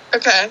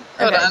 Okay,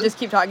 hold on. Just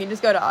keep talking.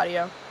 Just go to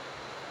audio.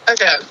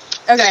 Okay.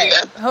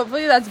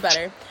 Hopefully that's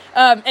better.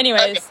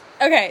 Anyways,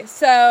 okay,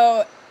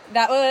 so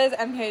that was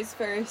MK's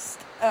first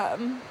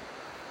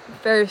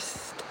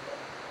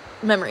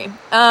memory.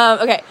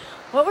 Okay,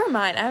 what were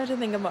mine? I have to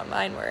think of what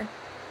mine were.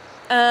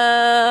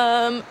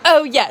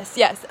 Oh, yes.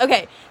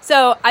 Okay,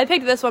 so I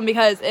picked this one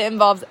because it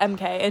involves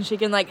MK, and she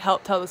can, like,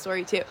 help tell the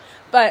story, too.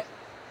 But,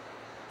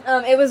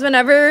 it was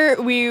whenever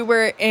we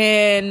were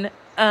in,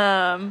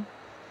 oh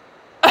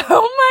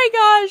my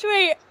gosh,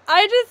 wait,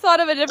 I just thought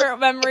of a different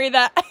memory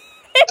that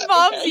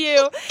involves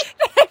you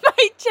that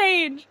might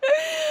change.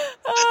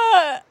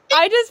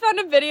 I just found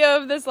a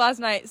video of this last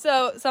night.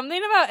 So, something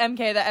about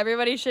MK that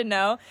everybody should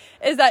know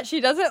is that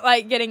she doesn't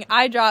like getting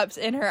eye drops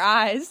in her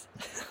eyes.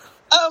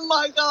 Oh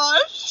my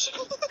gosh.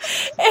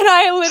 And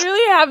I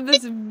literally have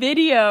this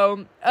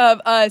video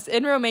of us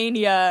in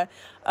Romania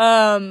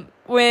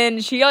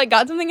when she, like,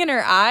 got something in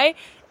her eye,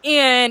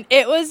 and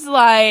it was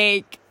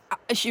like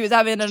she was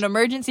having an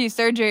emergency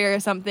surgery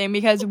or something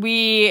because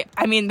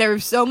there were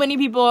so many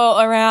people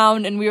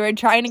around, and we were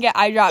trying to get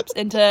eye drops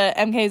into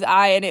MK's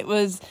eye, and it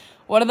was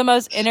one of the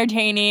most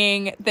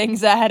entertaining things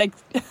that had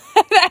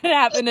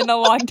happened in a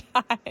long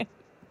time.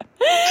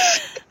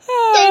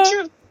 So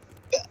true.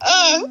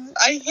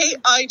 I hate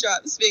eye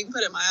drops being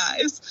put in my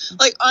eyes.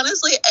 Like,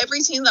 honestly,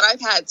 every team that I've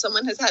had,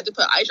 someone has had to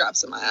put eye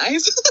drops in my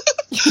eyes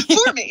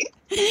for me.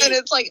 And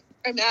it's like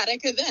a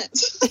dramatic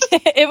event.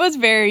 It was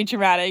very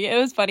traumatic. It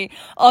was funny.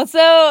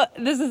 Also,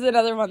 this is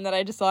another one that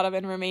I just thought of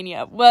in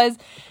Romania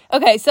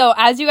okay, so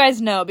as you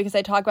guys know, because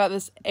I talk about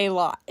this a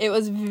lot, it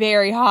was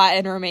very hot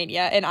in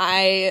Romania, and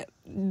I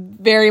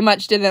very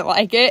much didn't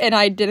like it, and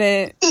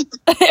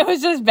it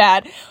was just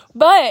bad.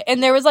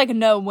 And there was, like,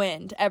 no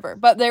wind ever.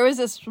 But there was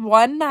this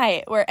one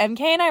night where MK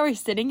and I were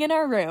sitting in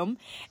our room,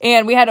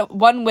 and we had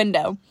one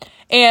window,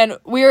 and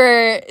we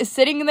were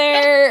sitting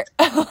there,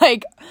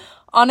 like,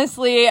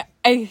 honestly,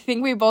 I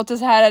think we both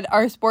just had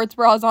our sports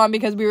bras on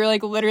because we were,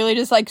 like, literally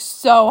just, like,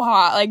 so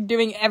hot, like,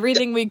 doing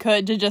everything we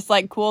could to just,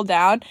 like, cool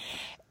down.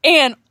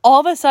 And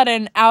all of a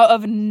sudden, out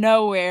of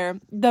nowhere,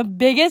 the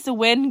biggest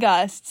wind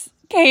gusts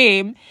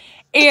came,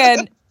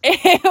 and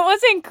it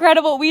was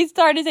incredible. We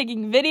started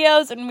taking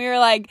videos, and we were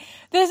like,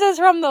 this is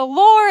from the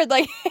Lord.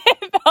 Like,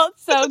 it felt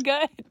so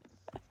good.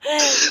 We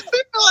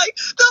were like,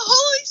 the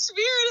Holy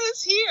Spirit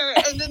is here.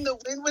 And then the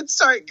wind would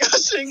start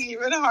gushing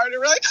even harder.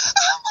 We're like,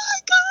 oh my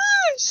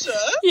gosh.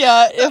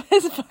 Yeah, it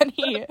was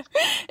funny.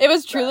 It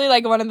was truly,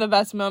 like, one of the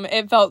best moments.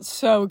 It felt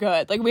so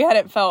good. Like, we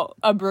hadn't felt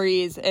a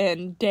breeze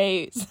in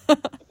days.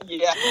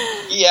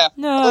 Yeah.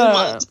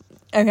 No.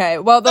 Okay,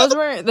 well, those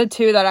were the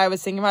two that I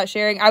was thinking about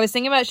sharing. I was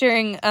thinking about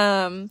sharing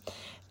the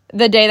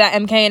day that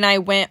MK and I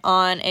went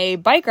on a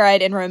bike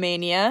ride in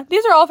Romania.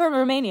 These are all from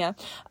Romania.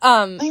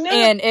 I know.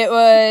 And it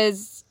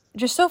was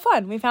just so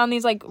fun. We found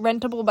these, like,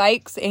 rentable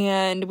bikes,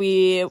 and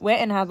we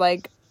went and had,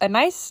 like, a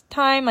nice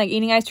time, like,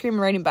 eating ice cream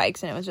and riding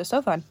bikes, and it was just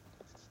so fun.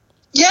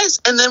 Yes,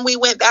 and then we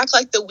went back,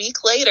 like, the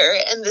week later,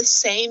 and the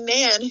same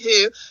man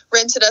who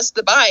rented us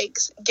the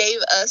bikes gave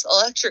us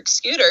electric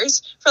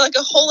scooters for, like,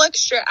 a whole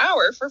extra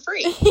hour for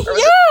free.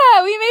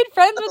 Yeah, we made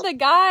friends with the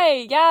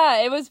guy.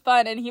 Yeah, it was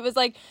fun, and he was,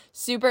 like,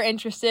 super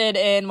interested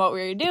in what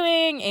we were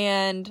doing,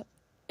 and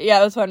yeah,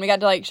 it was fun. We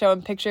got to, like, show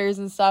him pictures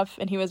and stuff,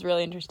 and he was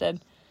really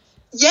interested.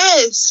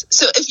 Yes.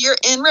 So if you're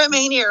in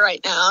Romania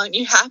right now and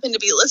you happen to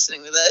be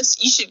listening to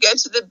this, you should go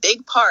to the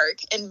big park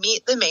and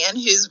meet the man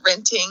who's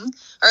renting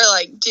or,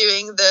 like,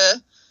 doing the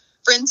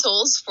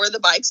rentals for the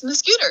bikes and the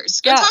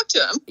scooters. Go talk to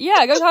him.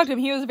 Yeah, go talk to him.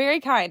 He was very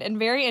kind and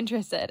very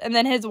interested. And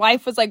then his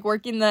wife was like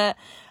working the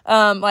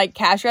like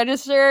cash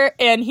register,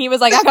 and he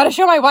was like, I gotta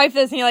show my wife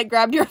this, and he like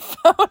grabbed your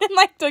phone and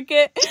like took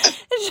it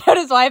and showed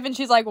his wife, and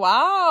she's like,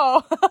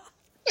 wow.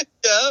 Yep.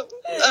 Oh,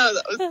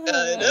 that was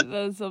good. That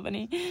was so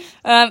funny.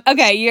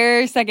 Okay,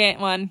 your second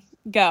one.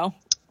 Go.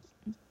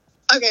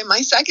 Okay,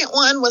 my second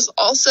one was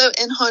also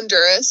in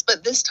Honduras,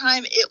 but this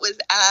time it was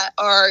at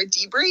our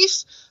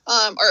debrief,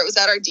 or it was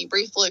at our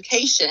debrief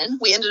location.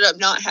 We ended up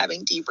not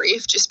having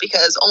debrief just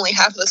because only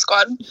half of the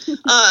squad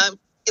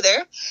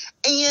there.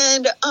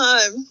 And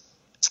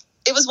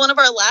it was one of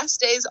our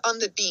last days on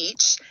the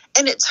beach,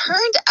 and it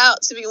turned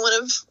out to be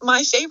one of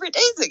my favorite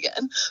days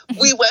again.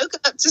 We woke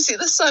up to see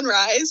the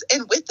sunrise,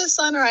 and with the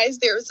sunrise,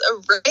 there was a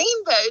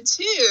rainbow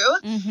too.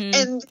 Mm-hmm.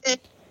 And then,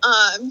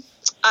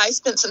 I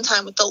spent some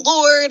time with the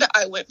Lord.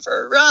 I went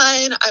for a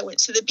run. I went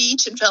to the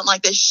beach and felt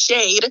like this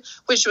shade,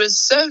 which was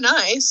so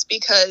nice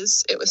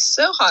because it was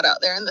so hot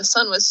out there and the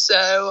sun was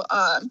so,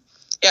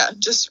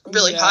 just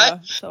really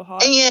hot. So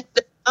hot. And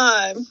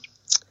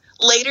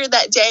later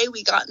that day,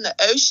 we got in the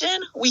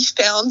ocean. We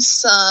found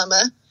some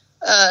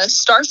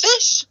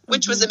starfish,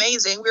 which was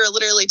amazing. We were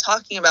literally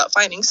talking about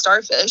finding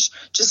starfish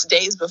just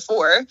days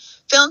before.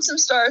 Found some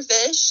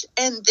starfish,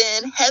 and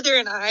then Heather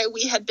and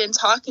we had been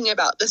talking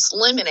about this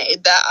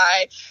lemonade that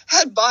I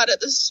had bought at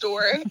the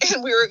store,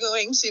 and we were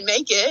going to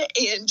make it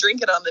and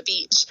drink it on the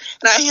beach.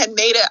 And I had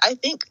made it, I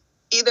think,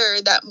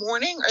 either that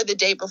morning or the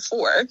day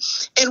before,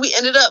 and we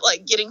ended up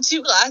like getting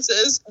 2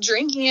 glasses,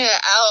 drinking it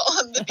out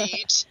on the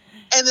beach.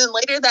 And then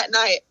later that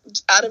night,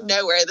 out of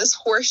nowhere, this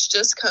horse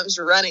just comes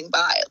running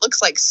by. It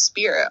looks like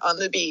Spirit on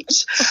the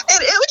beach.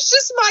 And it was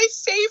just my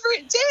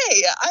favorite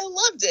day. I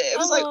loved it. It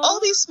was like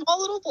all these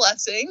small little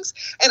blessings.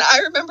 And I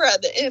remember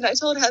at the end, I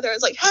told Heather, I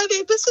was like,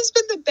 Heather, this has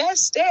been the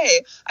best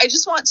day. I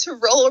just want to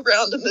roll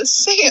around in the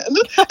sand.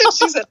 And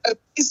she said, oh,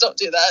 please don't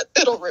do that.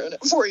 It'll ruin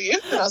it for you.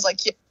 And I was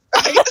like, yeah,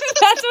 right.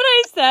 That's what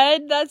I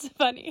said. That's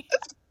funny.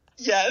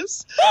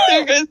 Yes.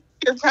 There goes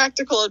your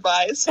practical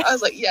advice. I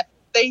was like, yeah.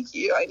 Thank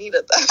you. I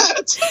needed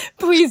that.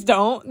 Please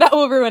don't. That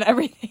will ruin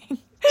everything. Yeah.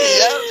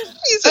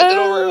 You said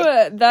it'll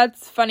ruin.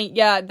 That's funny.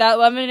 Yeah, that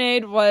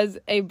lemonade was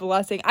a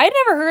blessing. I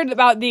never heard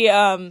about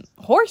the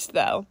horse,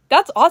 though.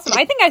 That's awesome.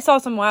 I think I saw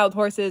some wild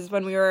horses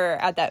when we were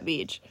at that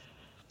beach.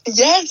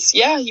 Yes.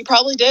 Yeah, you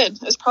probably did.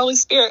 It was probably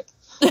Spirit.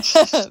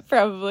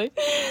 Probably.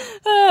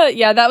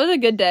 Yeah, that was a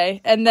good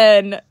day. And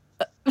then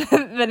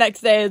the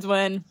next day is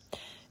when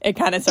it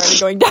kind of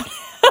started going down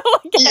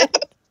again. Yeah.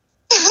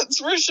 That's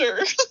for sure.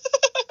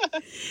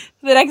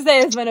 The next day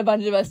is when a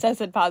bunch of us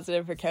tested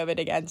positive for COVID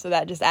again, so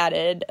that just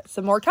added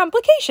some more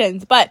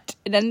complications, but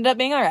it ended up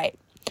being all right.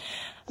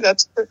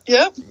 That's,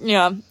 yeah.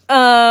 Yeah.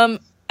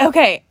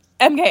 Okay,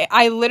 MK,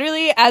 I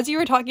literally, as you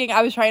were talking,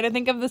 I was trying to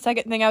think of the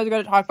second thing I was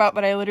going to talk about,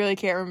 but I literally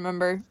can't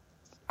remember.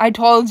 I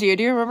told you.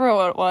 Do you remember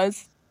what it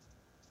was?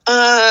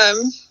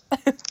 I'm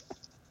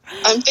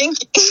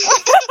thinking.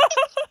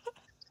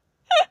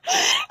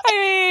 I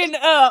mean,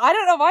 I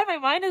don't know why my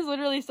mind is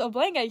literally so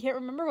blank. I can't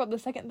remember what the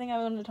second thing I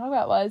wanted to talk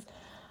about was.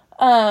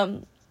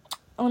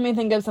 Let me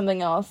think of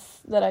something else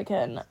that I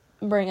can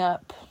bring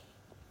up.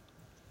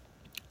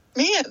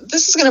 Man,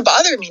 this is going to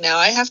bother me now.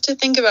 I have to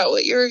think about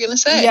what you were going to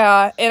say.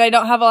 Yeah, and I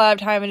don't have a lot of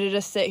time to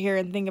just sit here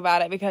and think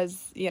about it because,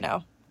 you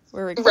know,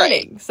 we're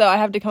recording. Right. So I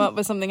have to come up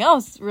with something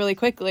else really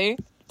quickly.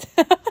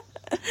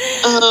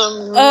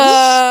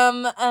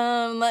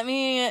 Let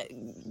me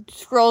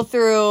scroll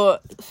through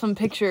some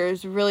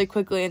pictures really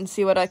quickly and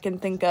see what I can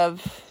think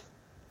of.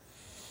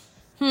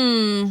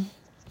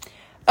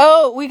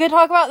 Oh, we could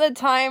talk about the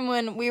time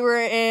when we were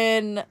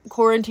in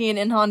quarantine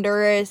in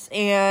Honduras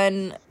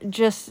and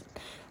let's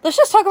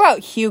just talk about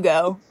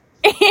Hugo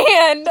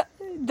and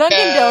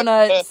Dunkin'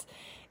 Donuts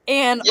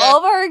and all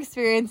of our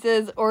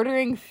experiences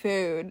ordering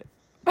food.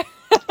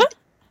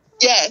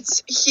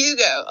 Yes,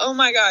 Hugo. Oh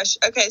my gosh.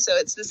 Okay, so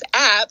it's this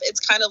app.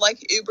 It's kind of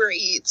like Uber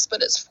Eats,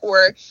 but it's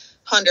for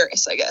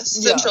Honduras, I guess,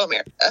 Central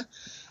America.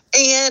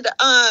 And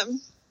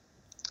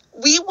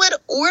we would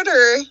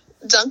order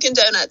Dunkin'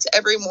 Donuts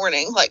every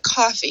morning, like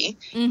coffee.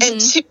 Mm-hmm. And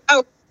 2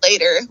 hours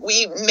later,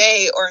 we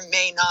may or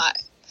may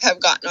not have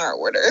gotten our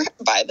order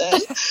by then.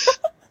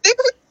 There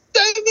were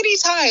so many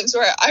times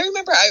where I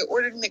remember I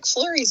ordered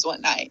McFlurries one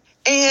night,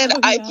 and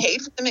I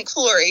paid for the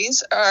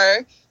McFlurries.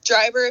 Our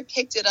driver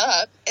picked it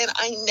up, and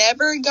I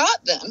never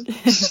got them.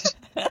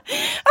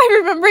 I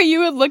remember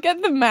you would look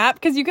at the map,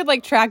 because you could,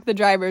 like, track the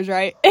drivers,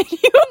 right? And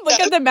you would look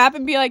at the map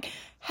and be like,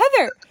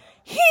 Heather,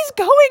 he's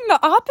going the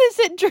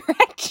opposite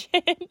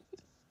direction.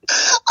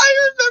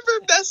 I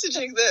remember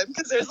messaging them,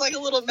 because there's, like, a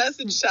little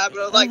message tab, and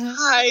I was like,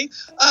 hi,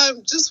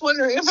 I'm just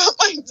wondering about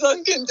my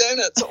Dunkin'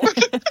 Donuts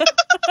order.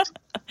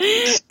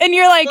 And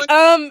you're like,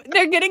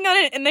 they're getting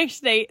on an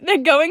interstate. They're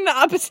going the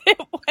opposite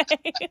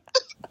way.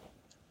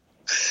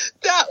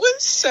 That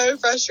was so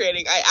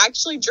frustrating. I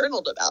actually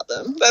journaled about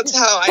them. That's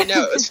how I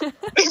know it was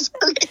frustrating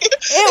for me.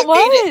 It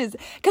was.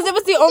 Because it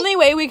was the only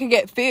way we could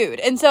get food.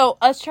 And so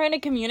us trying to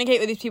communicate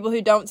with these people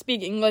who don't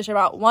speak English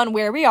about, one,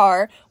 where we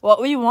are,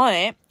 what we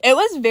want, it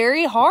was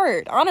very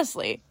hard,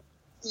 honestly.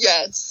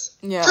 Yes,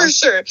 yeah, for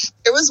sure.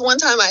 There was one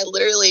time I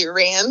literally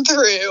ran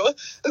through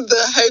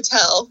the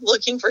hotel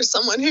looking for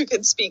someone who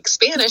could speak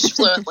Spanish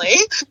fluently.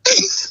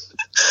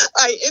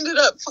 I ended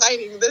up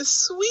finding this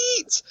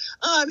sweet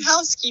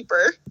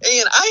housekeeper,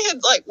 and I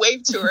had like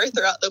waved to her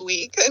throughout the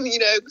week, and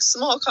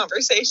small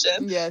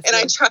conversation. Yes, and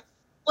I tried to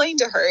explain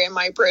to her in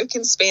my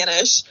broken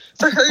Spanish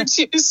for her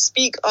to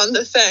speak on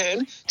the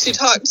phone to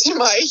talk to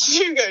my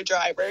Hugo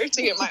driver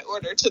to get my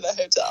order to the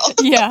hotel.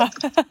 Yeah.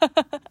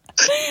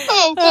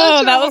 Oh,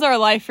 that was our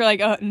life for like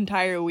an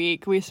entire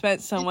week. We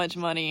spent so much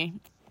money.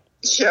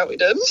 Yeah, we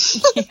did.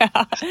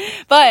 Yeah.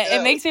 But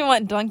it makes me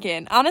want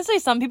Dunkin'. Honestly,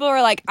 some people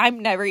were like, I'm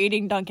never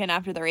eating Dunkin'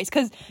 after the race,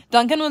 because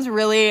Dunkin' was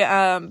really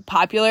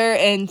popular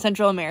in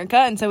Central America,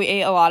 and so we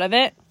ate a lot of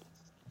it.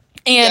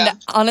 And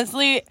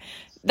honestly,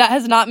 that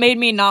has not made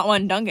me not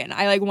want Dunkin'.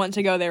 I like want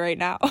to go there right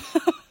now.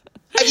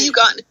 Have you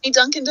gotten any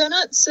Dunkin'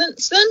 Donuts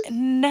since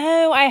then?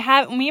 No, I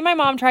haven't. Me and my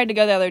mom tried to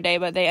go the other day,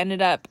 but they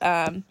ended up,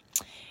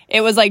 it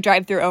was like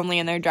drive-through only,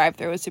 and their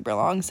drive-through was super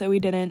long, so we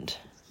didn't.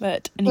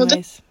 But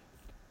anyways.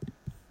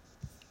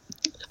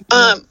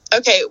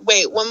 Okay,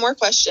 wait, one more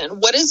question.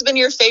 What has been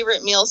your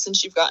favorite meal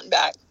since you've gotten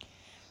back?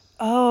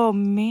 Oh,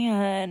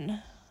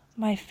 man.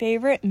 My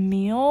favorite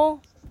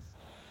meal?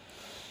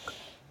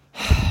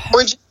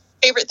 Or just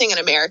your favorite thing in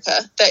America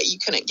that you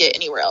couldn't get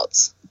anywhere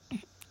else?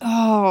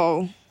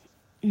 Oh,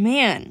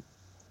 man.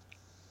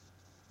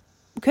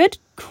 Good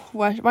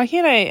question. Why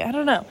can't I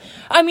don't know.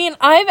 I mean,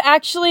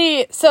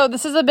 so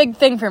this is a big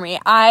thing for me.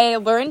 I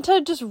learned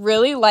to just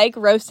really like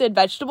roasted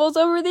vegetables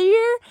over the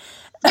year.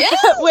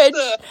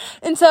 Yes!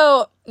 And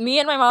so me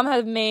and my mom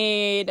have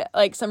made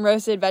like some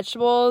roasted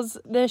vegetables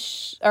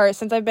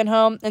since I've been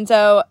home. And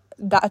so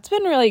that's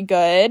been really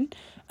good.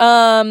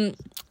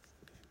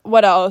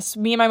 What else?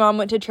 Me and my mom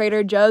went to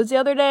Trader Joe's the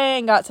other day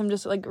and got some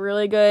just like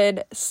really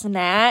good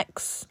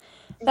snacks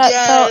that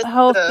felt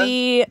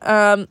healthy.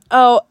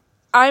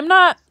 I'm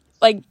not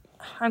like,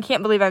 I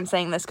can't believe I'm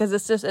saying this because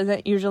this just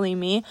isn't usually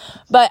me,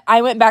 but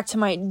I went back to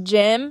my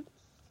gym,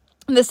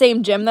 the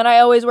same gym that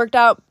I always worked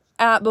out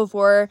at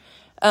before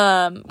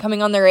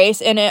coming on the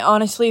race, and it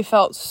honestly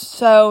felt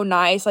so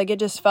nice. Like, it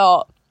just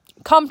felt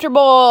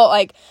comfortable.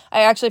 Like,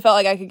 I actually felt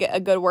like I could get a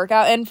good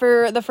workout in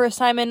for the first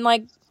time in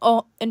like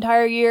an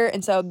entire year,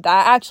 and so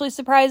that actually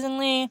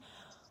surprisingly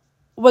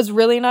was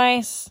really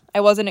nice.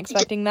 I wasn't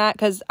expecting that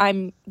because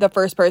I'm the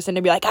first person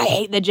to be like, I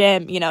hate the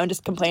gym, and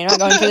just complain about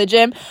going to the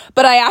gym,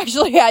 but I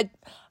actually had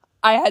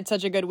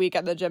such a good week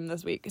at the gym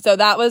this week, so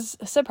that was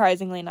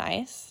surprisingly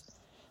nice.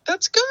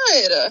 That's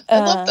good. I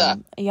love that.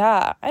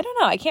 Yeah. I don't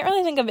know. I can't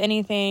really think of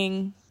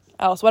anything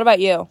else. What about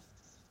you?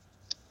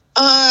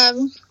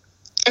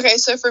 Okay,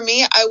 so for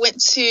me, I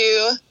went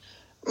to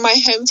my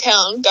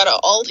hometown, got an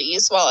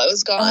Aldi's while I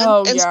was gone.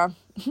 Oh, yeah.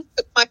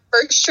 Took my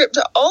first trip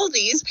to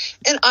Aldi's,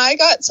 and I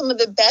got some of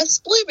the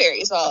best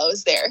blueberries while I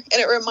was there.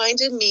 And it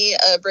reminded me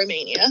of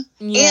Romania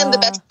and the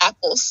best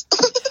apples.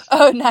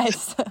 Oh,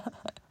 nice.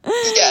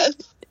 Yes.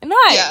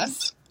 Nice. Yeah.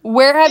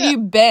 Where have you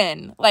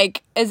been?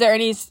 Like, is there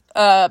any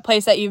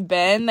place that you've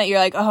been that you're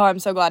like, oh, I'm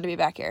so glad to be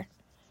back here?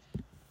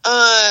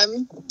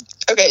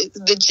 Okay,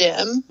 the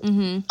gym,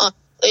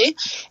 honestly.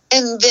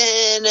 And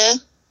then,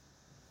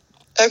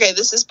 okay,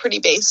 this is pretty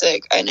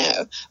basic, I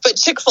know, but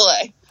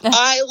Chick-fil-A.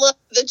 I love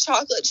the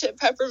chocolate chip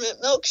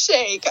peppermint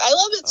milkshake. I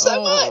love it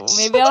so much.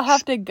 Maybe I'll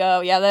have to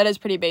go. Yeah, that is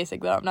pretty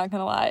basic, though. I'm not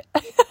going to lie.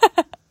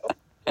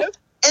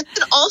 And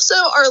then also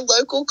our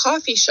local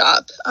coffee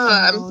shop.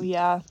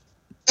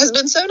 Has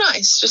been so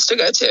nice just to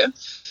go to.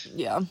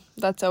 Yeah,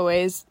 that's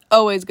always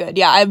good.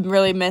 Yeah, I've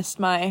really missed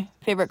my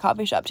favorite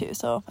coffee shop too,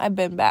 so I've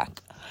been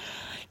back.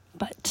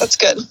 But that's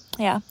good.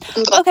 Yeah.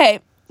 Okay,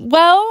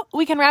 well,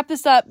 we can wrap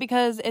this up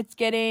because it's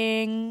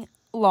getting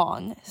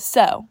long.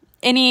 So,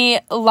 any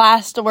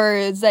last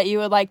words that you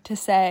would like to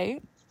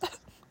say?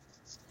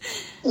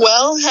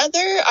 Well, Heather,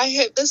 I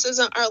hope this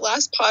isn't our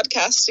last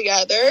podcast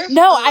together.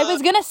 No, I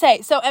was going to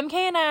say, so MK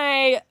and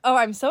I,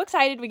 I'm so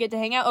excited. We get to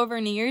hang out over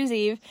New Year's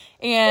Eve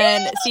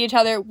and see each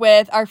other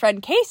with our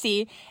friend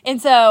Casey. And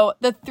so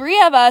the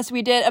three of us,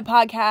 we did a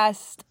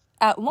podcast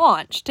at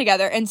launch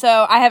together. And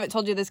so I haven't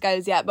told you this,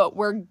 guys, yet, but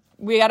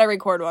we got to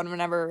record one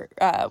whenever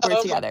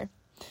we're together.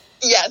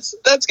 Yes,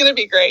 that's going to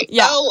be great.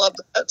 Yeah. I'll love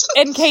that.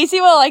 And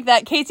Casey will like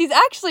that. Casey's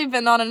actually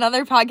been on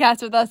another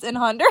podcast with us in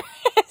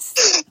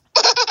Honduras.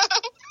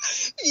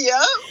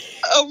 Yeah.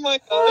 Oh my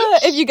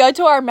gosh. If you go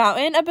to our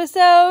mountain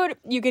episode,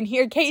 you can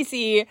hear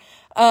Casey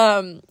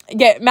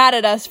get mad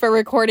at us for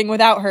recording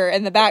without her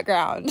in the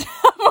background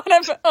of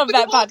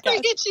that podcast. I'll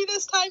forget you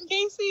this time,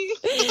 Casey.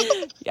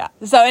 Yeah.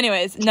 So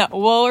anyways, no,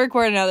 we'll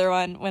record another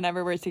one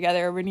whenever we're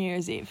together over New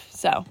Year's Eve.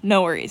 So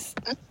no worries.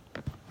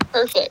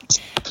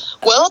 Perfect.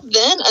 Well,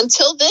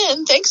 until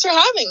then, thanks for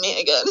having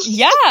me again.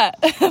 Yeah,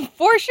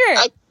 for sure.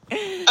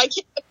 I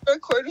can't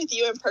record with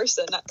you in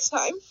person next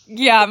time.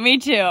 Yeah, me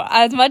too.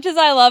 As much as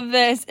I love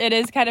this, it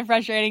is kind of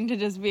frustrating to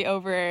just be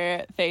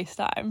over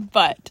FaceTime,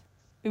 but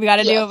we got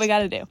to do what we got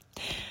to do.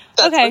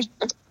 That's okay.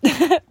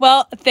 Sure.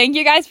 Well, thank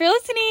you guys for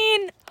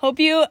listening. Hope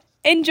you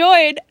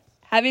enjoyed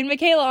having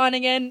Michaela on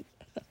again.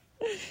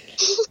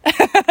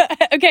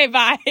 Okay,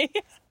 bye.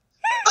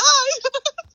 Bye.